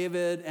about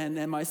David, and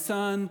my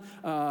son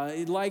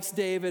he likes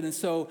David, and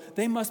so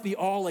they must be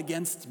all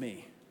against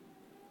me.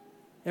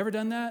 Ever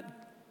done that?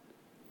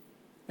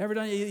 Ever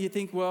done? You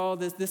think, well,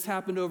 this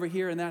happened over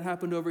here, and that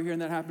happened over here,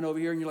 and that happened over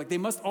here, and you're like, they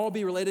must all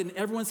be related, and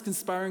everyone's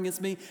conspiring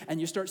against me,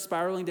 and you start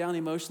spiraling down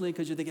emotionally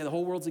because you're thinking the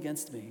whole world's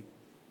against me.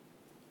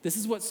 This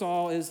is what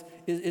Saul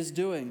is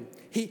doing.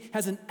 He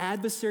has an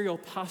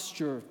adversarial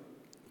posture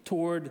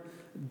toward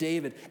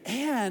David.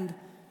 And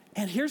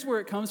here's where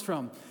it comes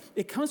from.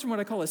 It comes from what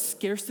I call a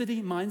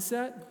scarcity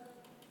mindset.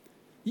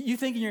 You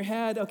think in your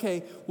head,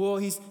 okay, well,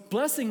 he's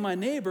blessing my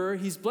neighbor,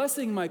 he's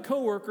blessing my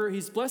coworker,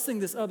 he's blessing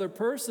this other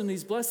person,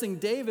 he's blessing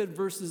David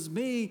versus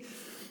me.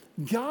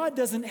 God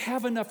doesn't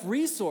have enough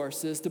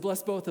resources to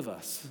bless both of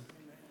us.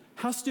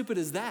 How stupid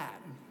is that?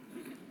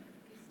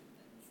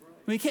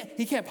 I mean,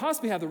 he can't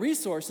possibly have the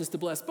resources to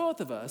bless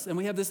both of us, and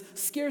we have this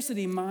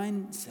scarcity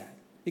mindset.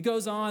 It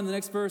goes on, the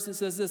next verse, it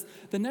says this,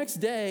 the next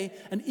day,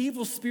 an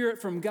evil spirit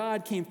from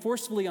God came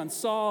forcefully on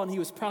Saul, and he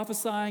was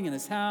prophesying in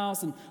his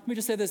house. And let me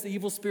just say this, the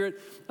evil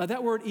spirit,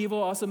 that word evil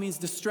also means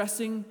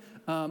distressing.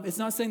 It's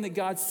not saying that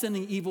God's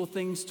sending evil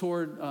things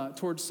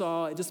toward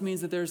Saul. It just means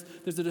that there's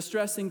a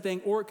distressing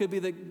thing, or it could be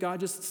that God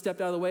just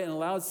stepped out of the way and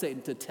allowed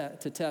Satan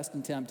to test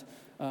and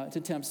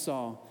tempt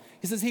Saul.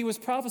 He says he was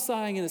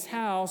prophesying in his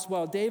house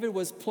while David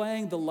was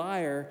playing the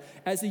lyre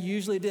as he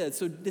usually did.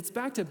 So it's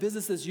back to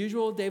business as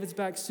usual. David's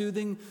back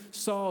soothing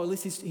Saul. At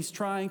least he's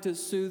trying to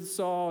soothe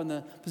Saul in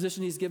the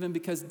position he's given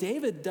because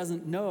David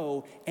doesn't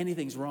know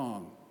anything's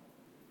wrong.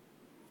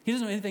 He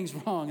doesn't know anything's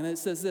wrong. And it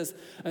says this,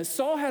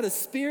 Saul had a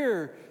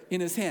spear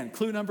in his hand.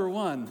 Clue number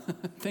one,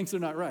 things are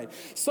not right.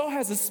 Saul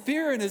has a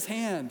spear in his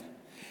hand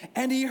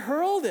and he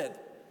hurled it.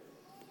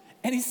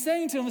 And he's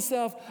saying to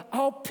himself,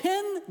 I'll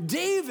pin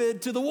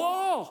David to the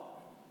wall.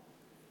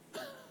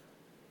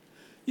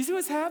 You see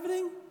what's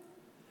happening?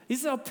 He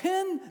says, I'll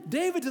pin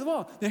David to the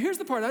wall. Now, here's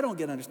the part I don't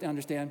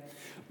understand.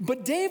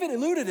 But David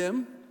eluded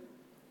him.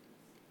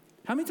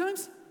 How many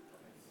times?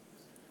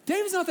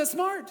 David's not that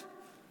smart.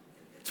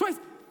 Twice.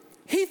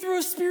 He threw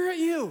a spear at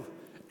you,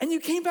 and you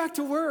came back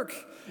to work.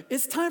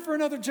 It's time for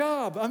another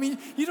job. I mean,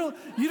 you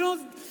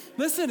don't,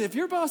 listen, if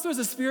your boss throws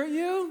a spear at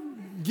you,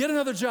 get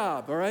another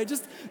job, all right?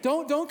 Just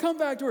don't come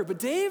back to work. But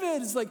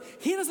David is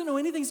like, he doesn't know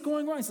anything's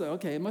going wrong. He's like,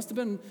 okay, it must have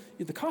been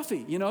the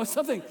coffee,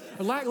 something,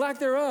 lack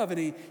thereof.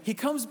 And he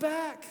comes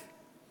back.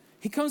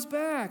 He comes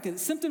back. And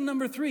symptom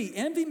number 3,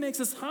 envy makes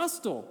us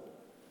hostile.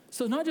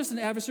 So not just an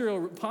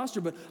adversarial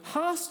posture, but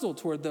hostile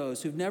toward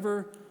those who've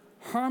never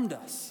harmed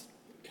us.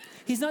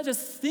 He's not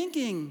just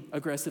thinking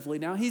aggressively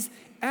now, he's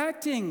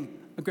acting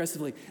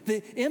aggressively.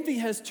 The envy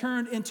has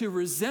turned into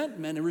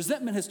resentment, and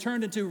resentment has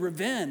turned into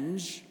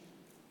revenge.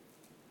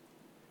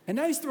 And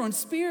now he's throwing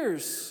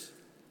spears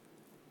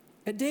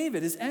at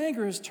David. His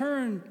anger has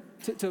turned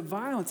to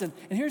violence. And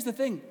here's the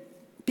thing.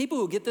 People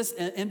who get this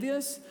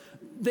envious,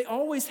 they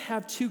always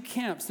have two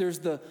camps. There's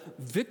the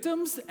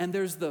victims and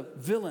there's the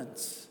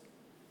villains.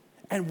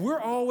 And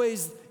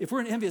if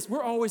we're envious,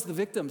 we're always the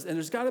victims. And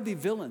there's got to be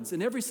villains.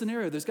 In every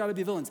scenario, there's got to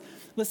be villains.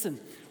 Listen,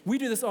 we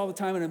do this all the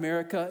time in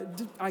America.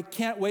 I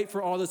can't wait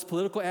for all those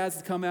political ads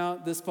to come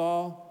out this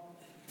fall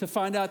to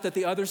find out that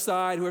the other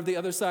side, whoever the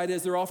other side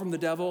is, they're all from the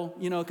devil,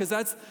 because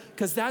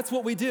that's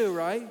what we do,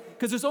 right?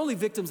 Because there's only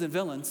victims and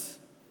villains.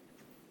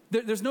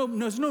 There's no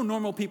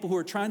normal people who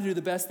are trying to do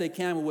the best they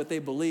can with what they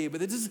believe, but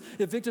they're just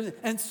victims.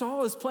 And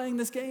Saul is playing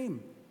this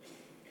game.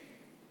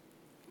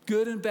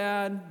 Good and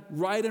bad,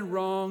 right and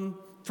wrong,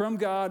 from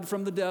God,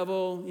 from the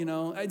devil,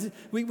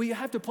 we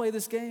have to play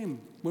this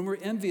game when we're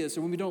envious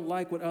or when we don't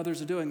like what others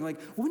are doing. Like,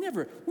 we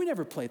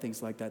never play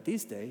things like that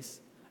these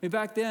days. I mean,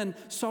 back then,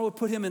 Saul would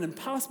put him in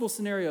impossible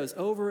scenarios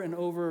over and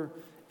over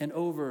and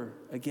over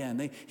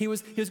again. He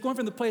was going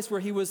from the place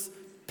where he was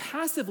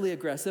passively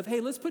aggressive. Hey,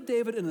 let's put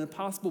David in an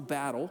impossible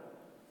battle.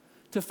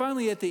 To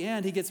finally, at the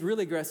end, he gets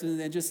really aggressive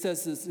and just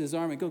says to his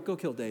army, go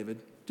kill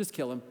David. Just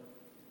kill him.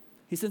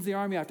 He sends the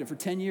army after him. For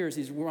 10 years,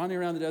 he's running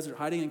around the desert,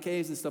 hiding in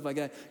caves and stuff like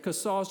that, because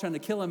Saul's trying to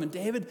kill him. And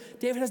David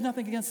has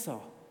nothing against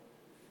Saul.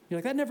 You're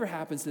like, that never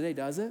happens today,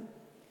 does it?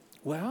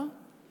 Well,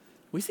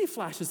 we see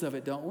flashes of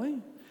it, don't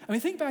we? I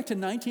mean, think back to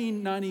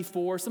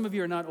 1994. Some of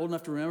you are not old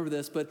enough to remember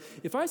this, but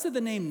if I said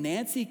the name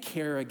Nancy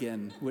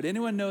Kerrigan, would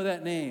anyone know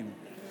that name?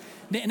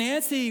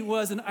 Nancy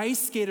was an ice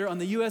skater on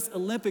the U.S.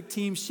 Olympic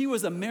team. She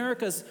was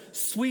America's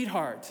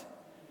sweetheart.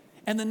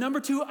 And the number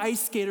 2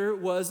 ice skater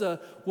was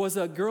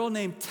a girl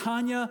named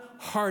Tanya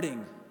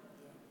Harding.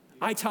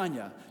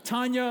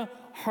 Tanya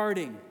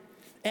Harding.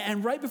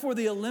 And right before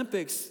the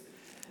Olympics,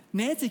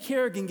 Nancy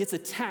Kerrigan gets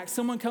attacked.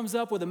 Someone comes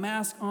up with a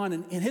mask on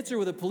and hits her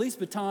with a police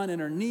baton in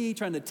her knee,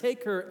 trying to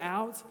take her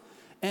out.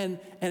 And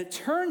it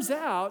turns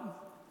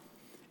out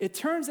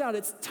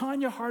it's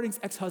Tanya Harding's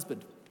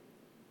ex-husband.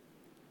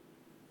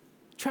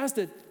 Tries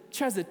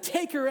to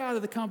take her out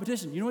of the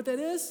competition. You know what that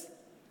is?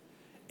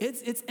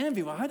 It's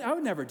envy. Well, I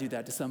would never do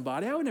that to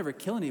somebody. I would never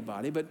kill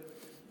anybody. But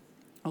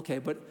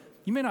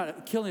you may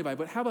not kill anybody,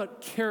 but how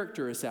about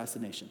character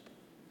assassination?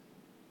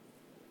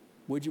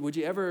 Would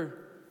you ever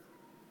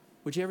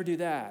do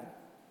that?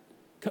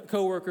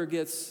 Coworker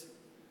gets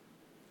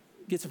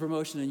a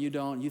promotion and you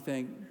don't. You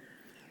think,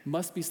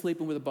 must be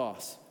sleeping with a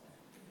boss.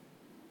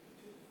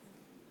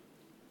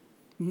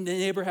 The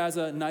neighbor has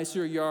a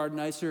nicer yard,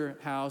 nicer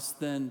house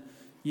than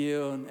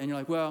you, and you're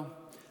like, well,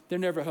 they're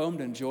never home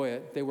to enjoy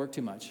it. They work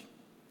too much.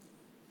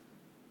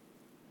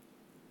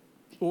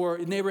 Or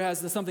a neighbor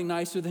has something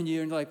nicer than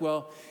you, and you're like,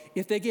 well,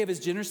 if they gave as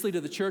generously to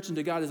the church and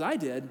to God as I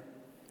did,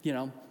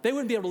 they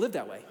wouldn't be able to live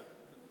that way.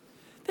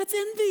 That's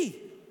envy.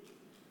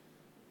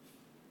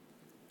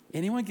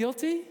 Anyone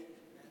guilty?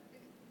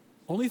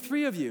 Only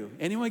 3 of you.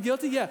 Anyone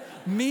guilty? Yeah,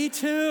 me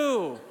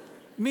too.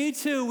 Me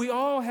too. We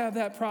all have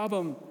that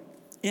problem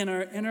in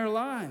our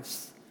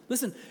lives.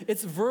 Listen,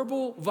 it's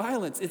verbal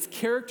violence. It's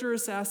character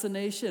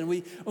assassination.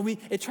 We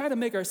try to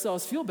make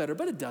ourselves feel better,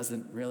 but it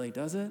doesn't really,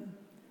 does it?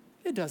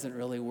 It doesn't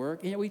really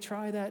work, and yet we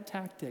try that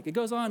tactic. It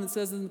goes on and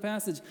says in the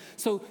passage,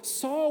 so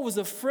Saul was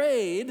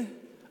afraid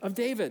of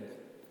David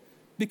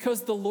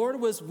because the Lord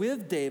was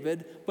with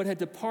David but had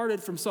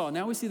departed from Saul.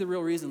 Now we see the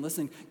real reason.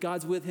 Listen,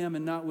 God's with him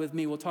and not with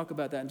me. We'll talk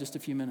about that in just a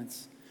few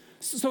minutes.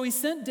 So he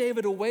sent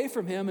David away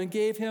from him and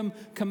gave him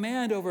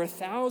command over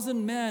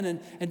 1,000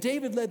 men. And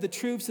David led the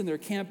troops in their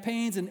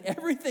campaigns, and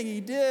everything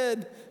he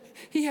did,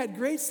 he had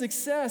great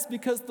success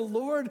because the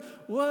Lord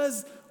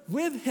was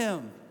with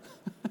him.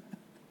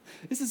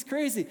 This is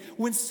crazy.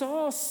 When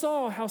Saul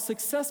saw how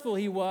successful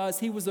he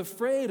was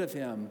afraid of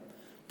him.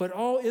 But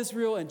all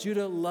Israel and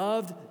Judah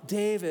loved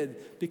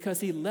David because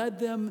he led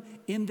them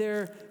in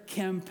their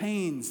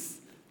campaigns.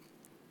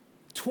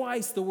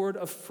 Twice the word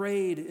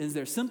afraid is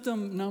there.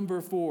 Symptom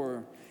number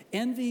 4,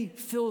 envy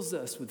fills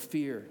us with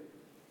fear.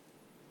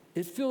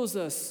 It fills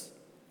us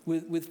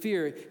with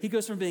fear. He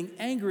goes from being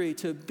angry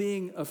to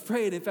being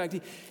afraid. In fact,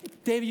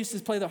 David used to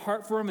play the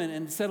harp for him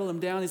and settle him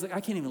down. He's like,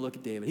 I can't even look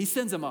at David. He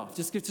sends him off.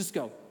 Just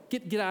go.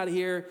 Get out of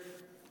here.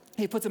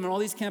 He puts him in all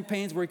these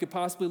campaigns where he could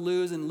possibly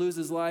lose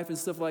his life and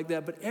stuff like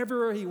that. But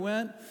everywhere he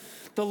went,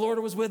 the Lord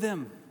was with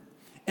him.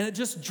 And it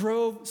just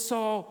drove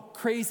Saul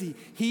crazy.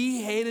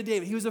 He hated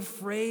David. He was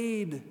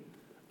afraid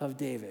of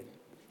David.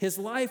 His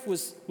life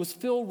was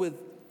filled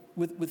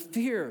with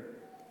fear.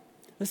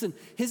 Listen,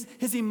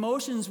 his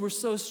emotions were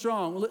so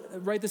strong.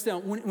 Write this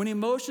down. When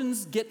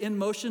emotions get in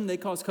motion, they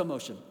cause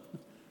commotion.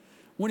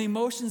 When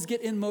emotions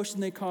get in motion,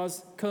 they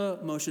cause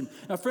commotion.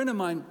 A friend of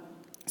mine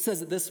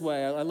says it this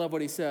way. I love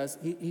what he says.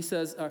 He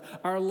says,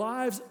 our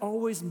lives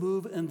always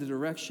move in the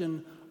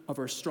direction of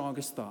our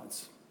strongest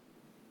thoughts.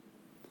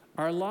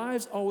 Our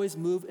lives always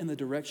move in the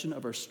direction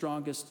of our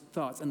strongest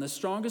thoughts. And the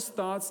strongest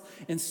thoughts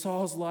in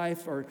Saul's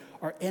life are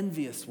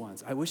envious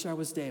ones. I wish I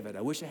was David.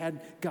 I wish I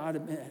had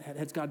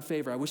God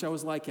favor. I wish I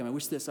was like him. I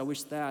wish this, I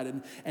wish that.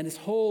 And his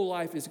whole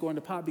life is going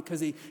to pot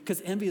because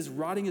envy is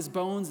rotting his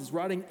bones, is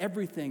rotting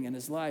everything in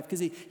his life because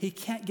he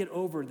can't get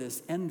over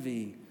this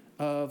envy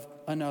of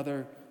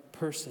another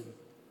person.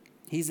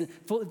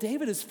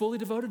 David is fully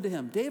devoted to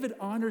him. David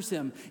honors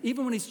him.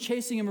 Even when he's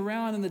chasing him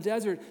around in the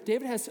desert,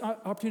 David has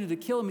opportunity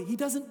to kill him. He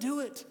doesn't do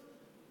it.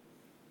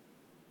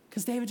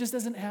 Because David just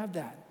doesn't have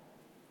that.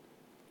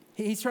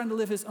 He's trying to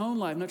live his own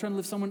life, not trying to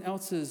live someone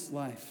else's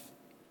life.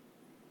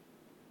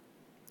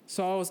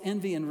 Saul's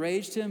envy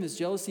enraged him. His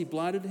jealousy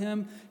blinded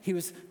him.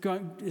 His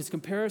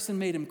comparison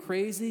made him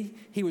crazy.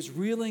 He was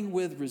reeling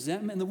with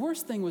resentment. And the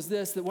worst thing was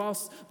this, that while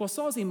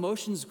Saul's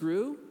emotions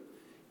grew,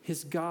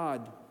 his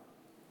God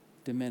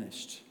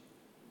diminished.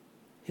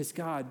 His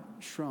God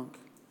shrunk.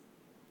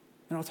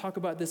 And I'll talk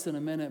about this in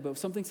a minute, but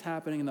something's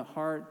happening in the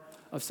heart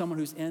of someone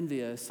who's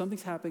envious.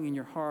 Something's happening in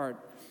your heart,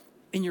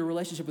 in your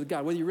relationship with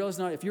God. Whether you realize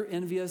it or not, if you're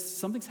envious,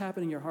 something's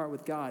happening in your heart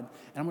with God.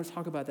 And I'm going to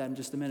talk about that in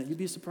just a minute. You'd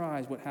be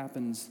surprised what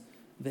happens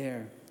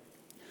there.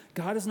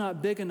 God is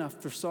not big enough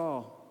for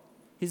Saul.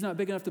 He's not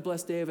big enough to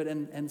bless David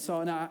and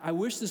Saul. Now, I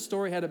wish this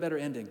story had a better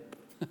ending.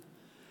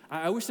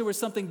 I wish there was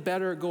something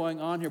better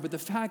going on here. But the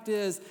fact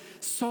is,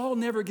 Saul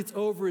never gets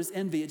over his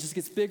envy. It just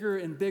gets bigger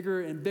and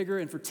bigger and bigger.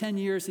 And for 10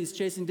 years, he's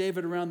chasing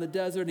David around the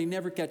desert, and he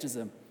never catches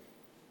him.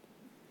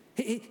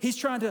 He's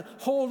trying to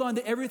hold on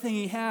to everything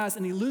he has,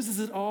 and he loses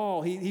it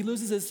all. He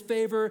loses his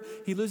favor.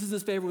 He loses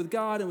his favor with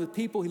God and with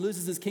people. He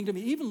loses his kingdom.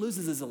 He even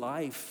loses his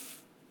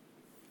life.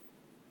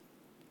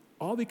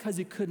 All because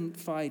he couldn't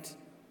fight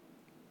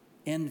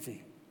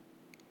envy.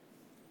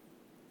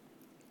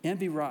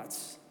 Envy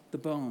rots the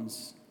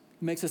bones.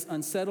 It makes us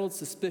unsettled,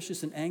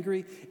 suspicious, and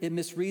angry. It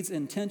misreads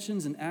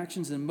intentions and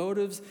actions and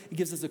motives. It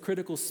gives us a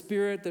critical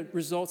spirit that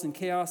results in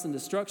chaos and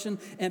destruction.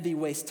 Envy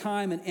wastes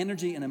time and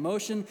energy and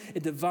emotion.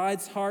 It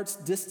divides hearts,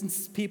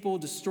 distances people,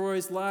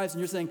 destroys lives.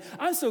 And you're saying,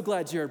 I'm so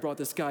glad Jared brought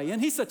this guy in.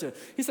 He's such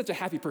a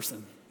happy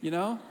person, you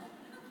know?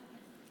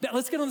 Now,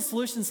 let's get on the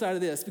solution side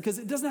of this, because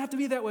it doesn't have to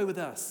be that way with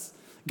us.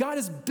 God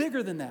is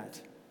bigger than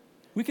that.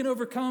 We can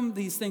overcome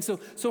these things.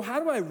 So how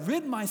do I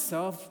rid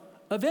myself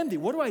of envy?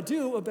 What do I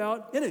do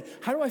about envy?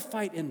 How do I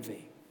fight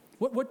envy?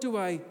 What do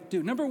I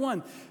do? Number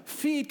one,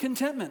 feed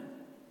contentment.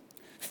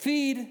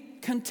 Feed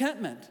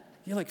contentment.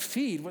 You're like,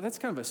 feed? Well, that's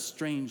kind of a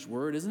strange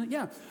word, isn't it?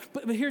 Yeah,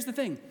 but here's the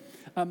thing.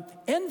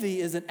 Envy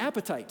is an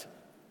appetite.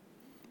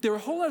 There are a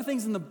whole lot of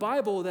things in the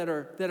Bible that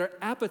are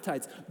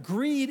appetites.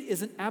 Greed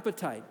is an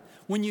appetite.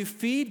 When you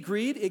feed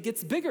greed, it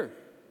gets bigger.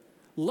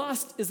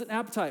 Lust is an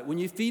appetite. When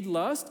you feed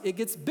lust, it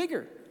gets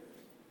bigger.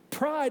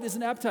 Pride is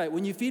an appetite.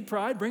 When you feed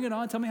pride, bring it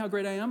on, tell me how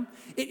great I am,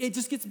 it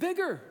just gets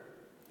bigger.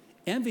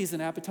 Envy is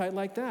an appetite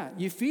like that.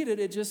 You feed it,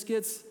 it just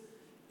gets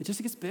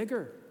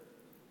bigger.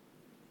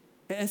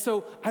 And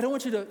so I don't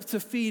want you to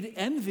feed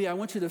envy. I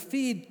want you to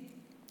feed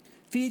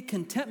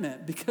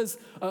contentment, because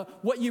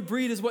what you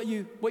breed is what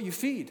you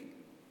feed.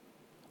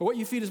 Or what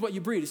you feed is what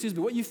you breed. Excuse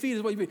me. What you feed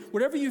is what you breed.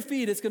 Whatever you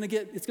feed, it's going to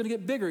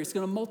get bigger. It's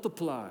going to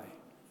multiply.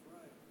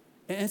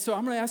 And so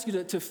I'm going to ask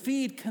you to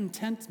feed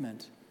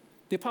contentment.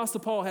 The Apostle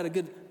Paul had a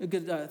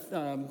good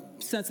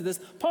sense of this.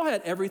 Paul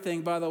had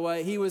everything, by the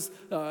way. He was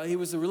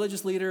a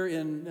religious leader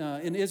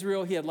in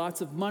Israel. He had lots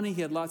of money.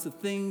 He had lots of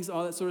things,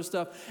 all that sort of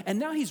stuff. And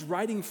now he's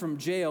writing from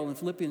jail in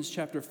Philippians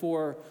chapter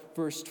 4,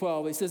 verse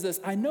 12. He says this,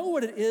 I know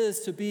what it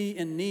is to be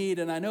in need,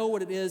 and I know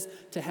what it is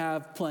to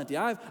have plenty.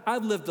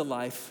 I've lived the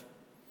life.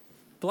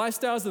 The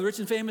lifestyles of the rich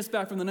and famous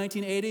back from the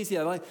 1980s.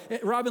 Yeah,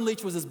 Robin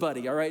Leach was his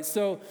buddy, all right?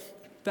 So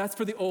that's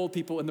for the old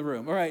people in the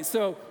room, all right?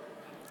 So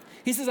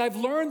he says, I've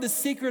learned the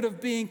secret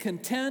of being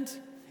content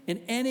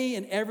in any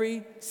and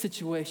every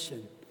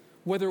situation,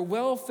 whether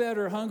well-fed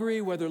or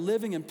hungry, whether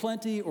living in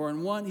plenty or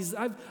in want. He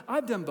says,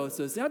 I've done both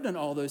those things. I've done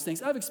all those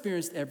things. I've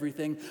experienced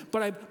everything.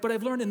 But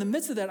I've learned in the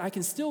midst of that, I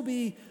can still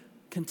be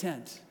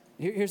content.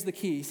 Here's the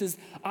key. He says,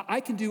 I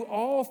can do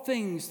all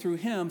things through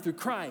him, through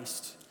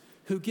Christ,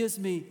 who gives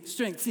me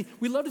strength. See,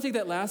 we love to take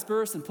that last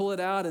verse and pull it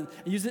out and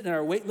use it in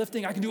our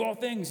weightlifting. I can do all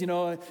things, we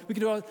can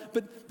do all,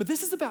 but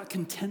this is about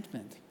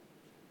contentment.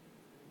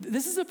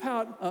 This is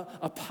about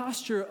a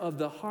posture of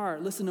the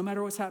heart. Listen, no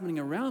matter what's happening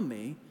around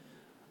me,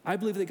 I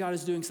believe that God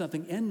is doing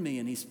something in me,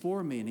 and he's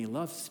for me, and he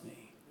loves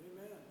me.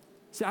 Amen.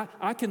 See,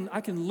 I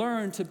can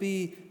learn to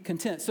be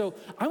content. So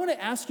I want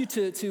to ask you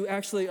to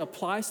actually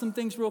apply some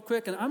things real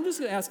quick, and I'm just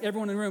going to ask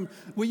everyone in the room,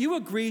 will you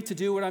agree to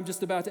do what I'm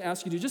just about to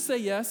ask you to do? Just say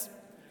yes.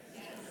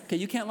 Okay,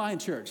 you can't lie in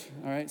church,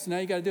 all right? So now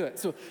you got to do it.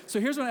 So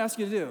here's what I ask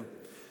you to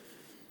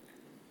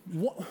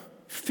do.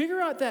 Figure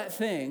out that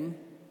thing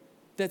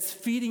that's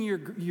feeding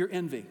your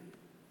envy.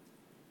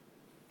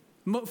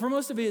 For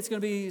most of you, it's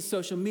going to be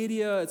social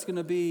media. It's going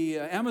to be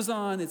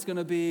Amazon. It's going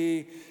to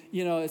be,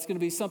 it's going to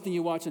be something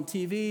you watch on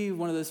TV.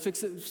 One of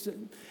those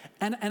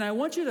and I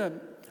want you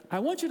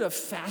to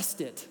fast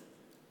it.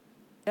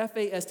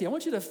 F-A-S-T. I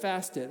want you to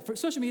fast it. For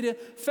social media,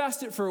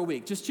 fast it for a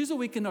week. Just choose a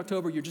week in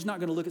October. You're just not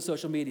going to look at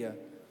social media.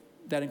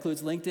 That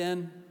includes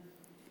LinkedIn.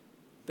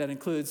 That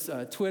includes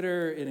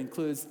Twitter. It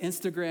includes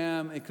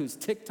Instagram. It includes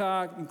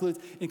TikTok. It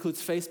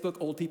includes Facebook.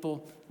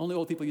 Only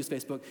old people use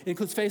Facebook. It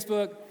includes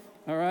Facebook.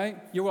 All right?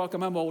 You're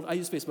welcome. I'm old. I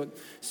use Facebook.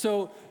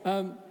 So,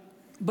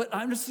 but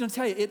I'm just going to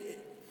tell you,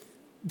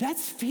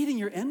 that's feeding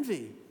your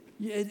envy.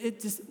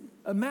 Just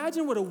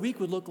imagine what a week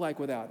would look like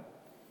without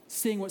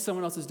seeing what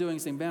someone else is doing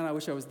and saying, man, I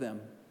wish I was them.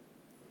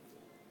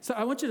 So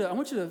I want you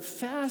to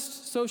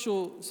fast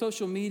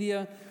social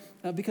media.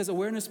 because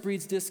awareness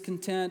breeds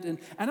discontent. And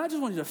I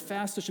just want you to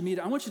fast social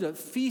media. I want you to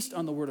feast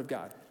on the Word of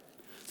God.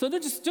 So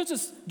don't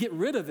just get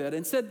rid of it.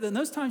 Instead, in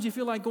those times you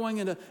feel like going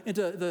into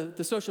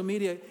the social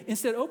media,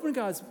 instead open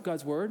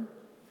God's Word.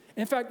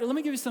 In fact, let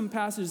me give you some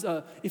passages.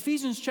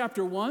 Ephesians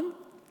chapter 1,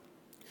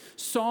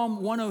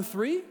 Psalm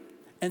 103,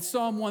 and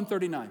Psalm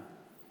 139.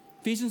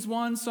 Ephesians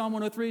 1, Psalm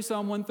 103,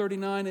 Psalm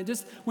 139. And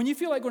just when you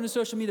feel like going to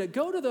social media,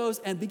 go to those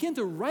and begin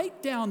to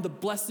write down the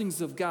blessings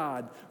of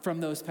God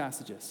from those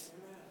passages.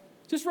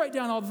 Just write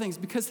down all the things,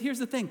 because here's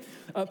the thing.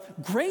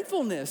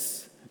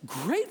 Gratefulness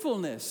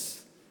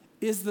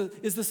is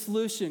the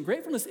solution.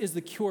 Gratefulness is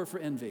the cure for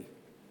envy.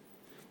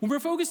 When we're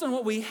focused on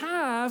what we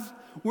have,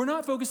 we're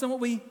not focused on what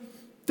we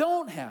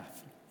don't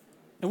have.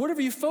 And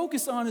whatever you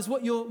focus on is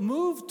what you'll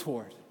move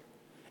toward.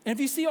 And if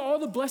you see all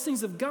the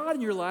blessings of God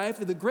in your life,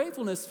 the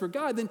gratefulness for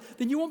God,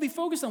 then you won't be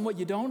focused on what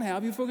you don't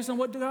have. You'll focus on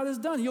what God has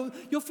done.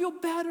 You'll feel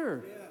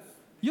better. Yes.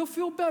 You'll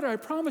feel better, I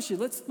promise you.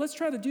 Let's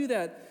try to do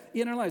that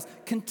in our lives.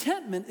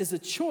 Contentment is a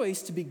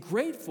choice to be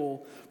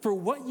grateful for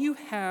what you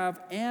have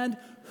and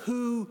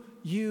who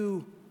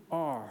you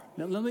are.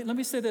 Now, let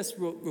me say this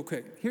real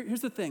quick.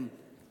 Here's the thing.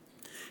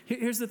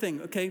 Here's the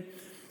thing, okay?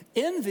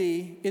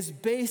 Envy is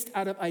based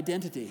out of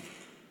identity.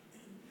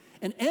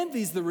 And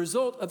envy is the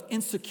result of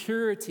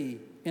insecurity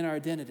in our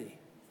identity.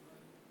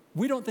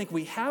 We don't think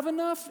we have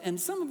enough, and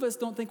some of us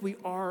don't think we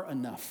are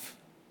enough.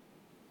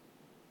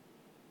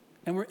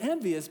 And we're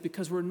envious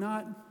because we're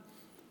not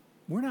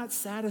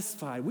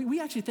satisfied. We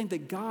actually think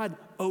that God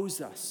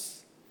owes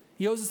us.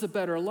 He owes us a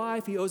better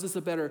life. He owes us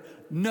a better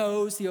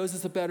nose. He owes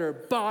us a better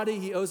body.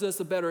 He owes us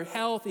a better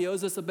health. He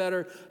owes us a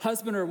better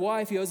husband or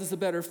wife. He owes us a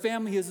better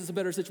family. He owes us a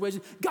better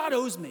situation. God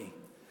owes me.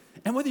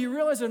 And whether you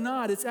realize it or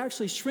not, it's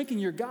actually shrinking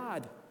your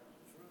God.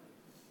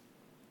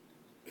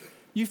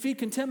 You feed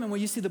contentment when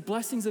you see the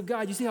blessings of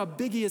God. You see how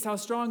big He is, how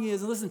strong He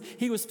is. And listen,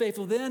 He was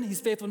faithful then, He's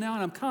faithful now,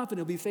 and I'm confident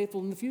He'll be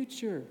faithful in the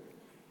future.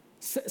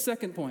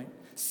 Second point,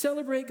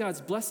 celebrate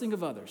God's blessing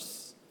of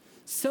others.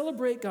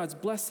 Celebrate God's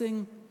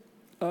blessing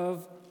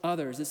of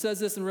others. It says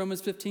this in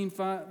Romans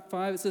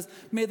 15:5. It says,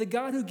 may the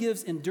God who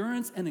gives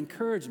endurance and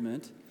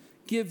encouragement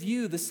give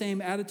you the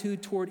same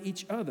attitude toward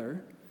each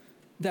other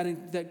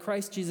that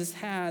Christ Jesus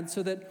had,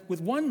 so that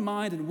with one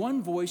mind and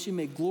one voice you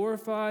may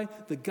glorify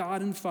the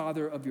God and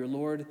Father of your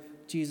Lord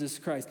Jesus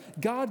Christ.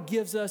 God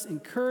gives us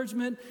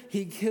encouragement.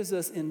 He gives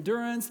us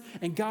endurance.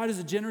 And God is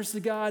a generous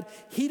God.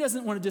 He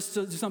doesn't want to just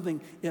do something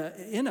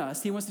in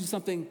us. He wants to do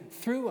something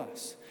through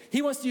us.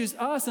 He wants to use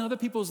us in other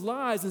people's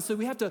lives. And so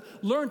we have to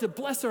learn to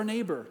bless our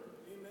neighbor.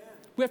 Amen.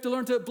 We have to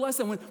learn to bless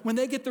them. When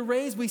they get the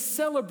raise, we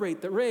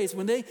celebrate the raise.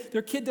 When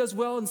their kid does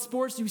well in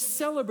sports, you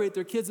celebrate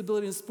their kid's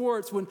ability in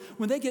sports. When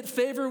they get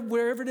favor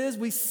wherever it is,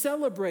 we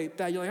celebrate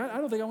that. You're like, I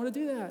don't think I want to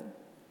do that.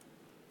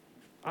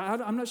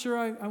 I'm not sure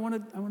I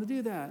want to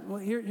do that. Well,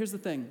 here's the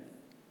thing.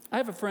 I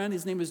have a friend.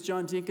 His name is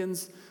John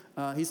Jenkins.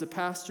 He's a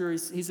pastor.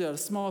 He's at a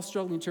small,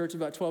 struggling church,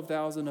 about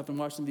 12,000 up in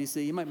Washington,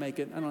 D.C. You might make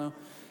it. I don't know.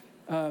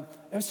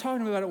 I was talking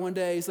to him about it one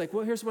day. He's like,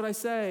 well, here's what I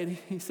say. And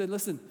he said,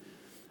 listen,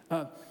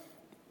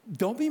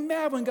 don't be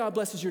mad when God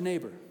blesses your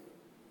neighbor.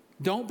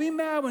 Don't be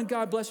mad when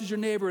God blesses your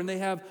neighbor and they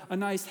have a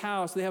nice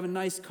house, they have a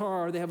nice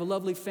car, they have a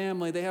lovely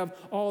family, they have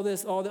all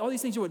this, all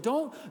these things you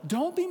want.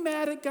 Don't be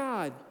mad at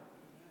God.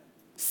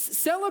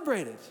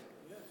 Celebrate it.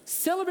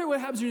 Celebrate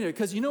what happens to your neighbor.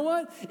 Because you know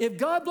what? If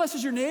God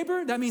blesses your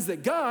neighbor, that means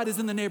that God is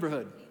in the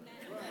neighborhood.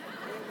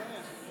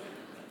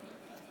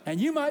 And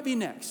you might be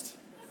next.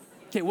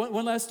 Okay,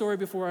 one last story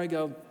before I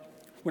go.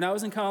 When I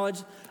was in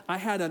college, I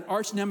had an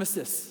arch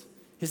nemesis.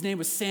 His name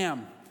was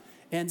Sam.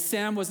 And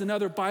Sam was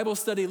another Bible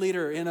study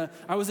leader.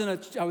 I was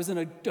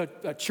in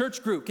a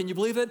church group. Can you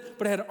believe it?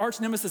 But I had an arch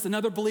nemesis,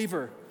 another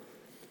believer.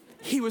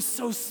 He was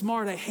so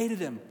smart, I hated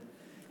him.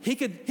 He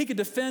could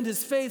defend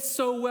his faith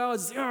so well.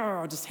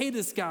 I just hate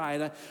this guy.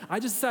 And I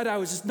just decided I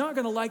was just not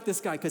going to like this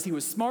guy because he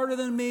was smarter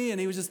than me,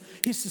 and he's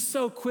just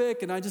so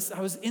quick, and I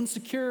was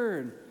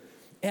insecure.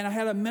 And I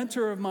had a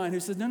mentor of mine who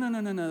said, no,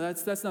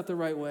 that's not the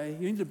right way.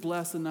 You need to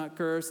bless and not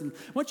curse. And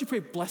why don't you pray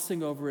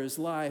blessing over his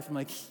life? I'm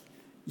like,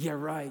 yeah,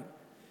 right.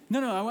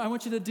 No, I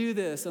want you to do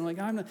this. I'm like,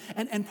 I'm not.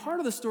 And part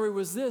of the story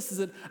was this, is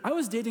that I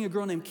was dating a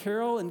girl named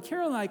Carol, and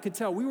Carol and I could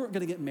tell we weren't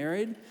going to get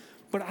married,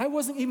 but I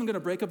wasn't even going to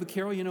break up with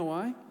Carol. You know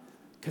why?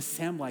 Because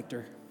Sam liked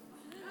her.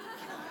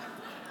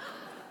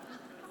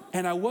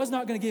 And I was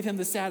not going to give him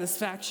the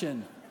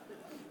satisfaction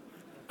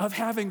of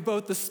having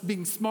both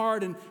being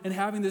smart and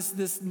having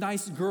this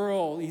nice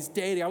girl he's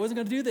dating. I wasn't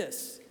going to do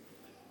this.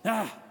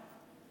 But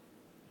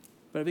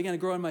I began to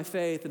grow in my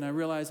faith, and I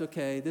realized,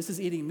 okay, this is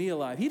eating me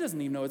alive. He doesn't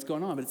even know what's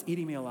going on, but it's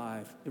eating me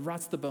alive. It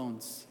rots the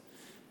bones.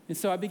 And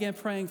so I began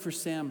praying for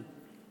Sam.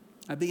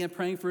 I began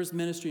praying for his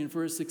ministry and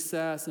for his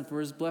success and for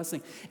his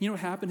blessing. You know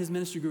what happened? His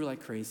ministry grew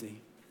like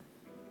crazy.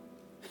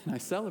 And I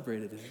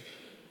celebrated it.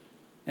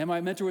 And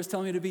my mentor was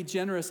telling me to be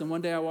generous. And one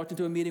day I walked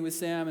into a meeting with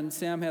Sam, and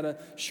Sam had a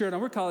shirt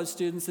on. We're college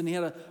students, and he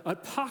had a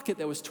pocket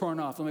that was torn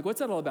off. I'm like, what's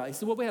that all about? He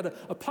said, well, we had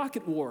a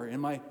pocket war in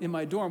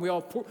my dorm. We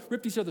all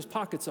ripped each other's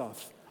pockets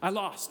off. I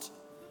lost.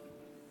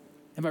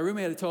 And my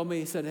roommate had told me,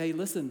 he said, hey,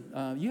 listen,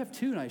 you have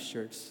two nice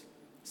shirts.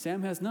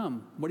 Sam has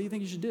none. What do you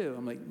think you should do?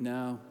 I'm like,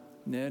 no.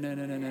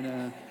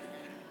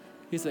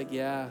 He's like,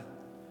 yeah,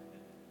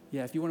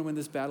 if you want to win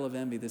this battle of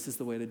envy, this is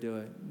the way to do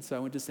it. And so I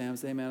went to Sam and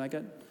said, hey, man, I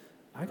got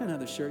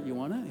another shirt. You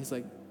want it? He's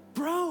like,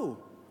 bro,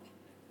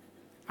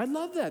 I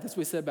love that. That's what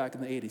we said back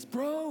in the 80s.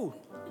 Bro.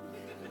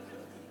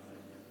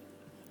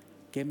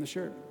 Gave him the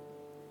shirt.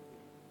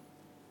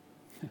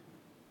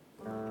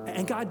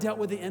 And God dealt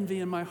with the envy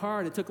in my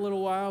heart. It took a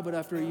little while, but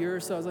after a year or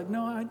so, I was like,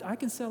 no, I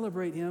can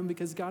celebrate him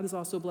because God is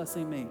also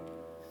blessing me.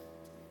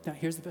 Now,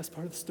 here's the best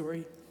part of the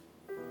story.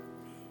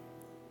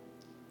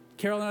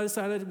 Carol and I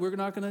decided we're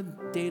not going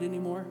to date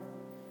anymore.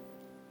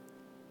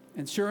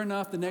 And sure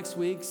enough, the next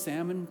week,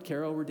 Sam and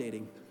Carol were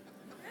dating.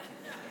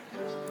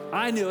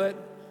 I knew it.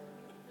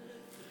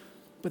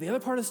 But the other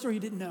part of the story you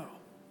didn't know.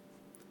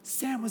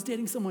 Sam was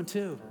dating someone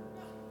too.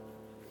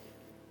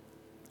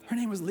 Her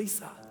name was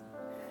Lisa.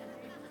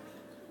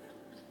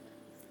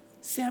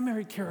 Sam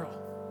married Carol.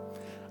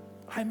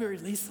 I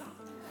married Lisa.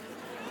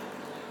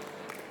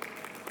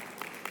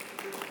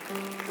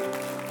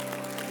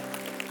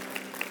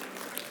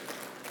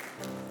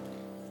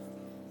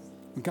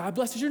 God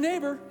blesses your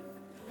neighbor.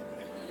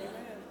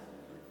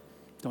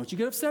 Don't you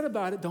get upset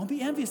about it. Don't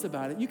be envious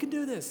about it. You can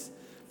do this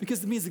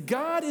because it means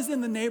God is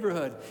in the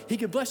neighborhood. He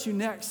could bless you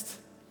next.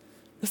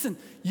 Listen,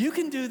 you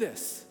can do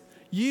this.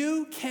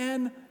 You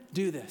can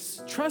do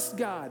this. Trust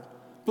God.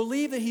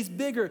 Believe that he's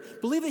bigger.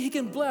 Believe that he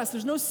can bless.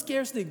 There's no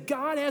scarcity.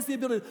 God has the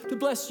ability to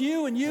bless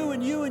you and you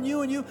and you and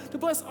you and you, to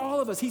bless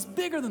all of us. He's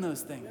bigger than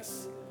those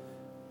things.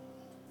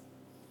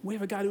 We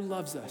have a God who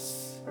loves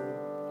us,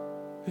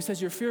 who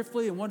says you're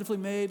fearfully and wonderfully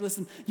made.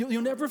 Listen,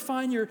 you'll never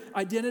find your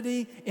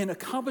identity in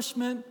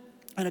accomplishment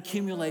and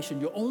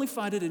accumulation. You'll only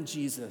find it in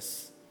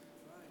Jesus.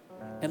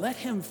 And let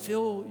him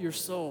fill your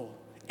soul.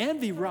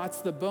 Envy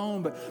rots the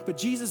bone, but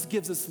Jesus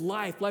gives us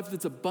life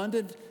that's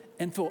abundant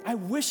and full. I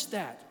wish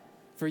that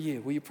for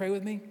you. Will you pray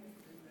with me?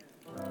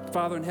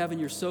 Father in heaven,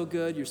 you're so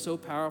good, you're so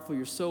powerful,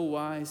 you're so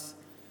wise.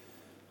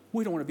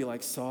 We don't want to be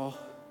like Saul.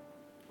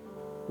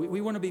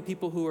 We want to be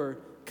people who are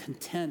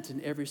content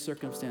in every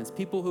circumstance,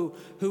 people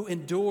who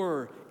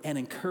endure and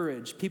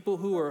encourage, people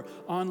who are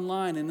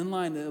online and in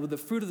line with the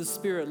fruit of the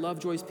Spirit, love,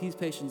 joy, peace,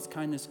 patience,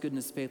 kindness,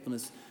 goodness,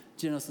 faithfulness,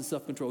 gentleness, and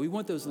self-control. We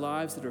want those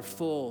lives that are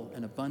full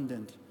and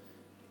abundant.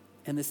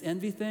 And this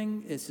envy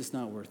thing, it's just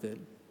not worth it.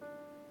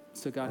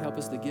 So God, help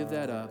us to give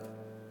that up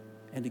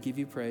and to give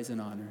you praise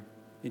and honor.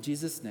 In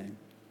Jesus' name,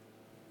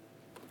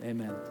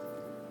 amen.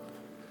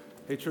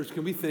 Hey, church,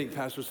 can we thank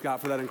Pastor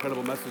Scott for that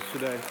incredible message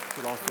today?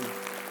 It's awesome.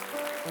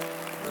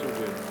 So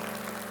good.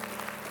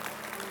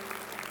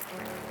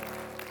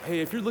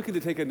 Hey, if you're looking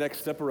to take a next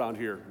step around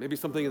here, maybe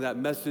something in that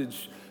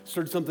message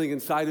stirred something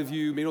inside of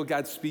you, maybe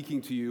God's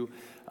speaking to you.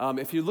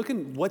 If you're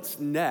looking what's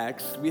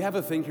next, we have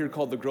a thing here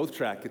called the Growth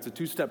Track. It's a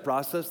 2-step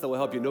process that will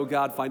help you know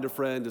God, find a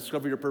friend,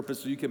 discover your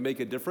purpose so you can make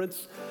a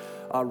difference.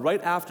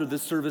 Right after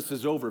this service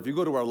is over, if you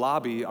go to our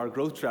lobby, our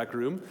Growth Track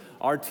room,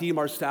 our team,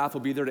 our staff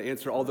will be there to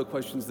answer all the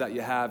questions that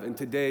you have. And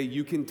today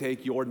you can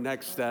take your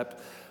next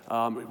step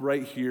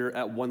right here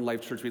at One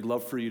Life Church. We'd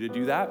love for you to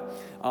do that.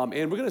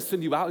 And we're going to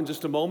send you out in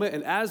just a moment.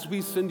 And as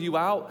we send you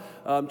out,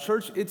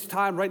 church, it's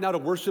time right now to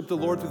worship the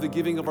Lord through the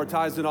giving of our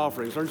tithes and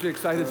offerings. Aren't you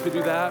excited to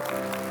do that?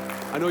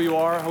 I know you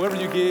are. However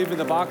you gave, in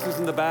the boxes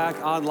in the back,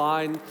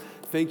 online,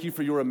 thank you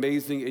for your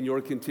amazing and your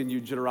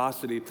continued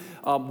generosity.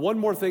 One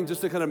more thing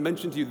just to kind of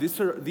mention to you,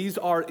 these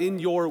are in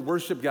your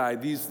worship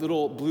guide, these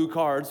little blue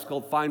cards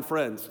called Find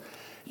Friends.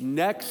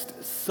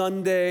 Next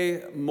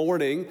Sunday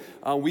morning,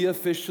 we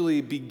officially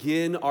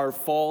begin our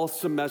fall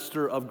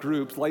semester of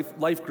groups,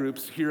 life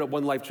groups here at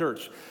One Life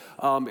Church.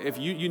 If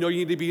you know you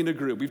need to be in a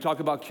group, we've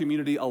talked about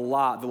community a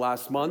lot the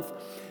last month.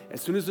 As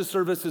soon as the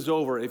service is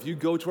over, if you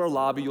go to our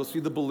lobby, you'll see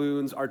the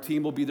balloons. Our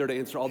team will be there to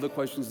answer all the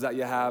questions that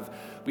you have.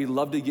 We'd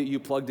love to get you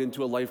plugged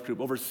into a life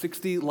group. Over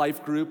 60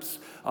 life groups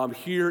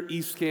here,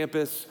 East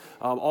Campus,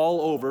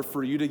 all over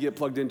for you to get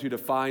plugged into to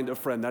find a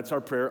friend. That's our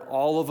prayer.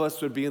 All of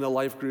us would be in a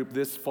life group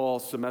this fall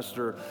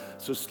semester.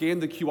 So scan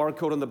the QR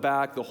code on the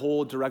back, the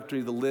whole directory,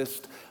 the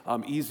list.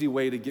 Easy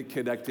way to get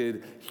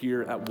connected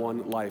here at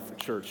One Life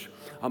Church.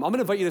 I'm going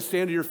to invite you to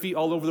stand to your feet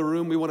all over the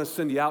room. We want to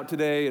send you out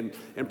today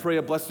and pray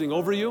a blessing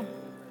over you.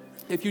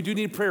 If you do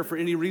need prayer for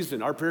any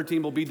reason, our prayer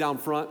team will be down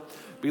front.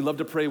 We love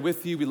to pray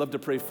with you. We love to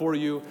pray for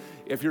you.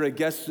 If you're a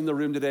guest in the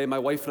room today, my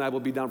wife and I will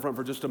be down front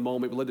for just a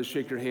moment. We'd love to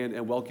shake your hand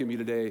and welcome you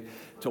today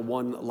to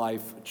One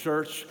Life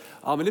Church.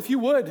 And if you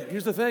would,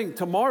 here's the thing.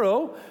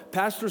 Tomorrow,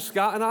 Pastor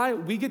Scott and I,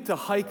 we get to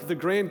hike the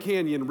Grand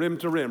Canyon rim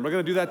to rim. We're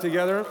going to do that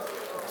together.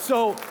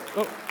 So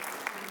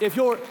if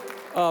you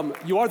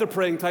are the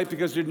praying type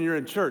because you're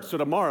in church. So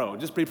tomorrow,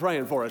 just be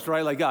praying for us,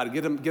 right? Like God,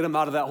 get them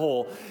out of that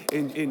hole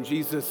in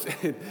Jesus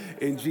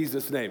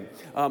name.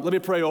 Let me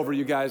pray over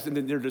you guys, and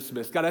then you're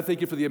dismissed. God, I thank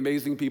you for the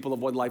amazing people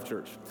of One Life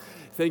Church.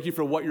 Thank you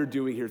for what you're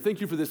doing here.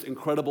 Thank you for this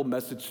incredible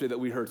message today that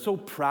we heard. So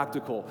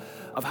practical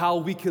of how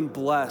we can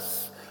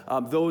bless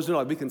those in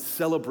our life. We can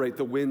celebrate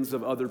the wins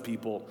of other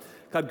people.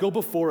 God, go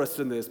before us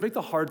in this. Make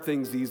the hard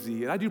things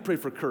easy. And I do pray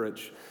for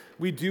courage.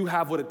 We do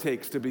have what it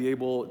takes to be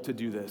able to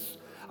do this.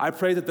 I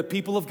pray that the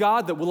people of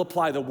God, that will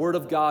apply the word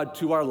of God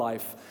to our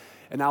life.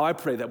 And now I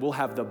pray that we'll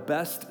have the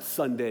best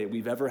Sunday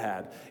we've ever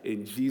had.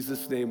 In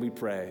Jesus' name we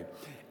pray,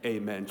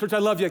 amen. Church, I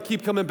love you.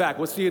 Keep coming back.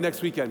 We'll see you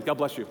next weekend. God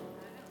bless you.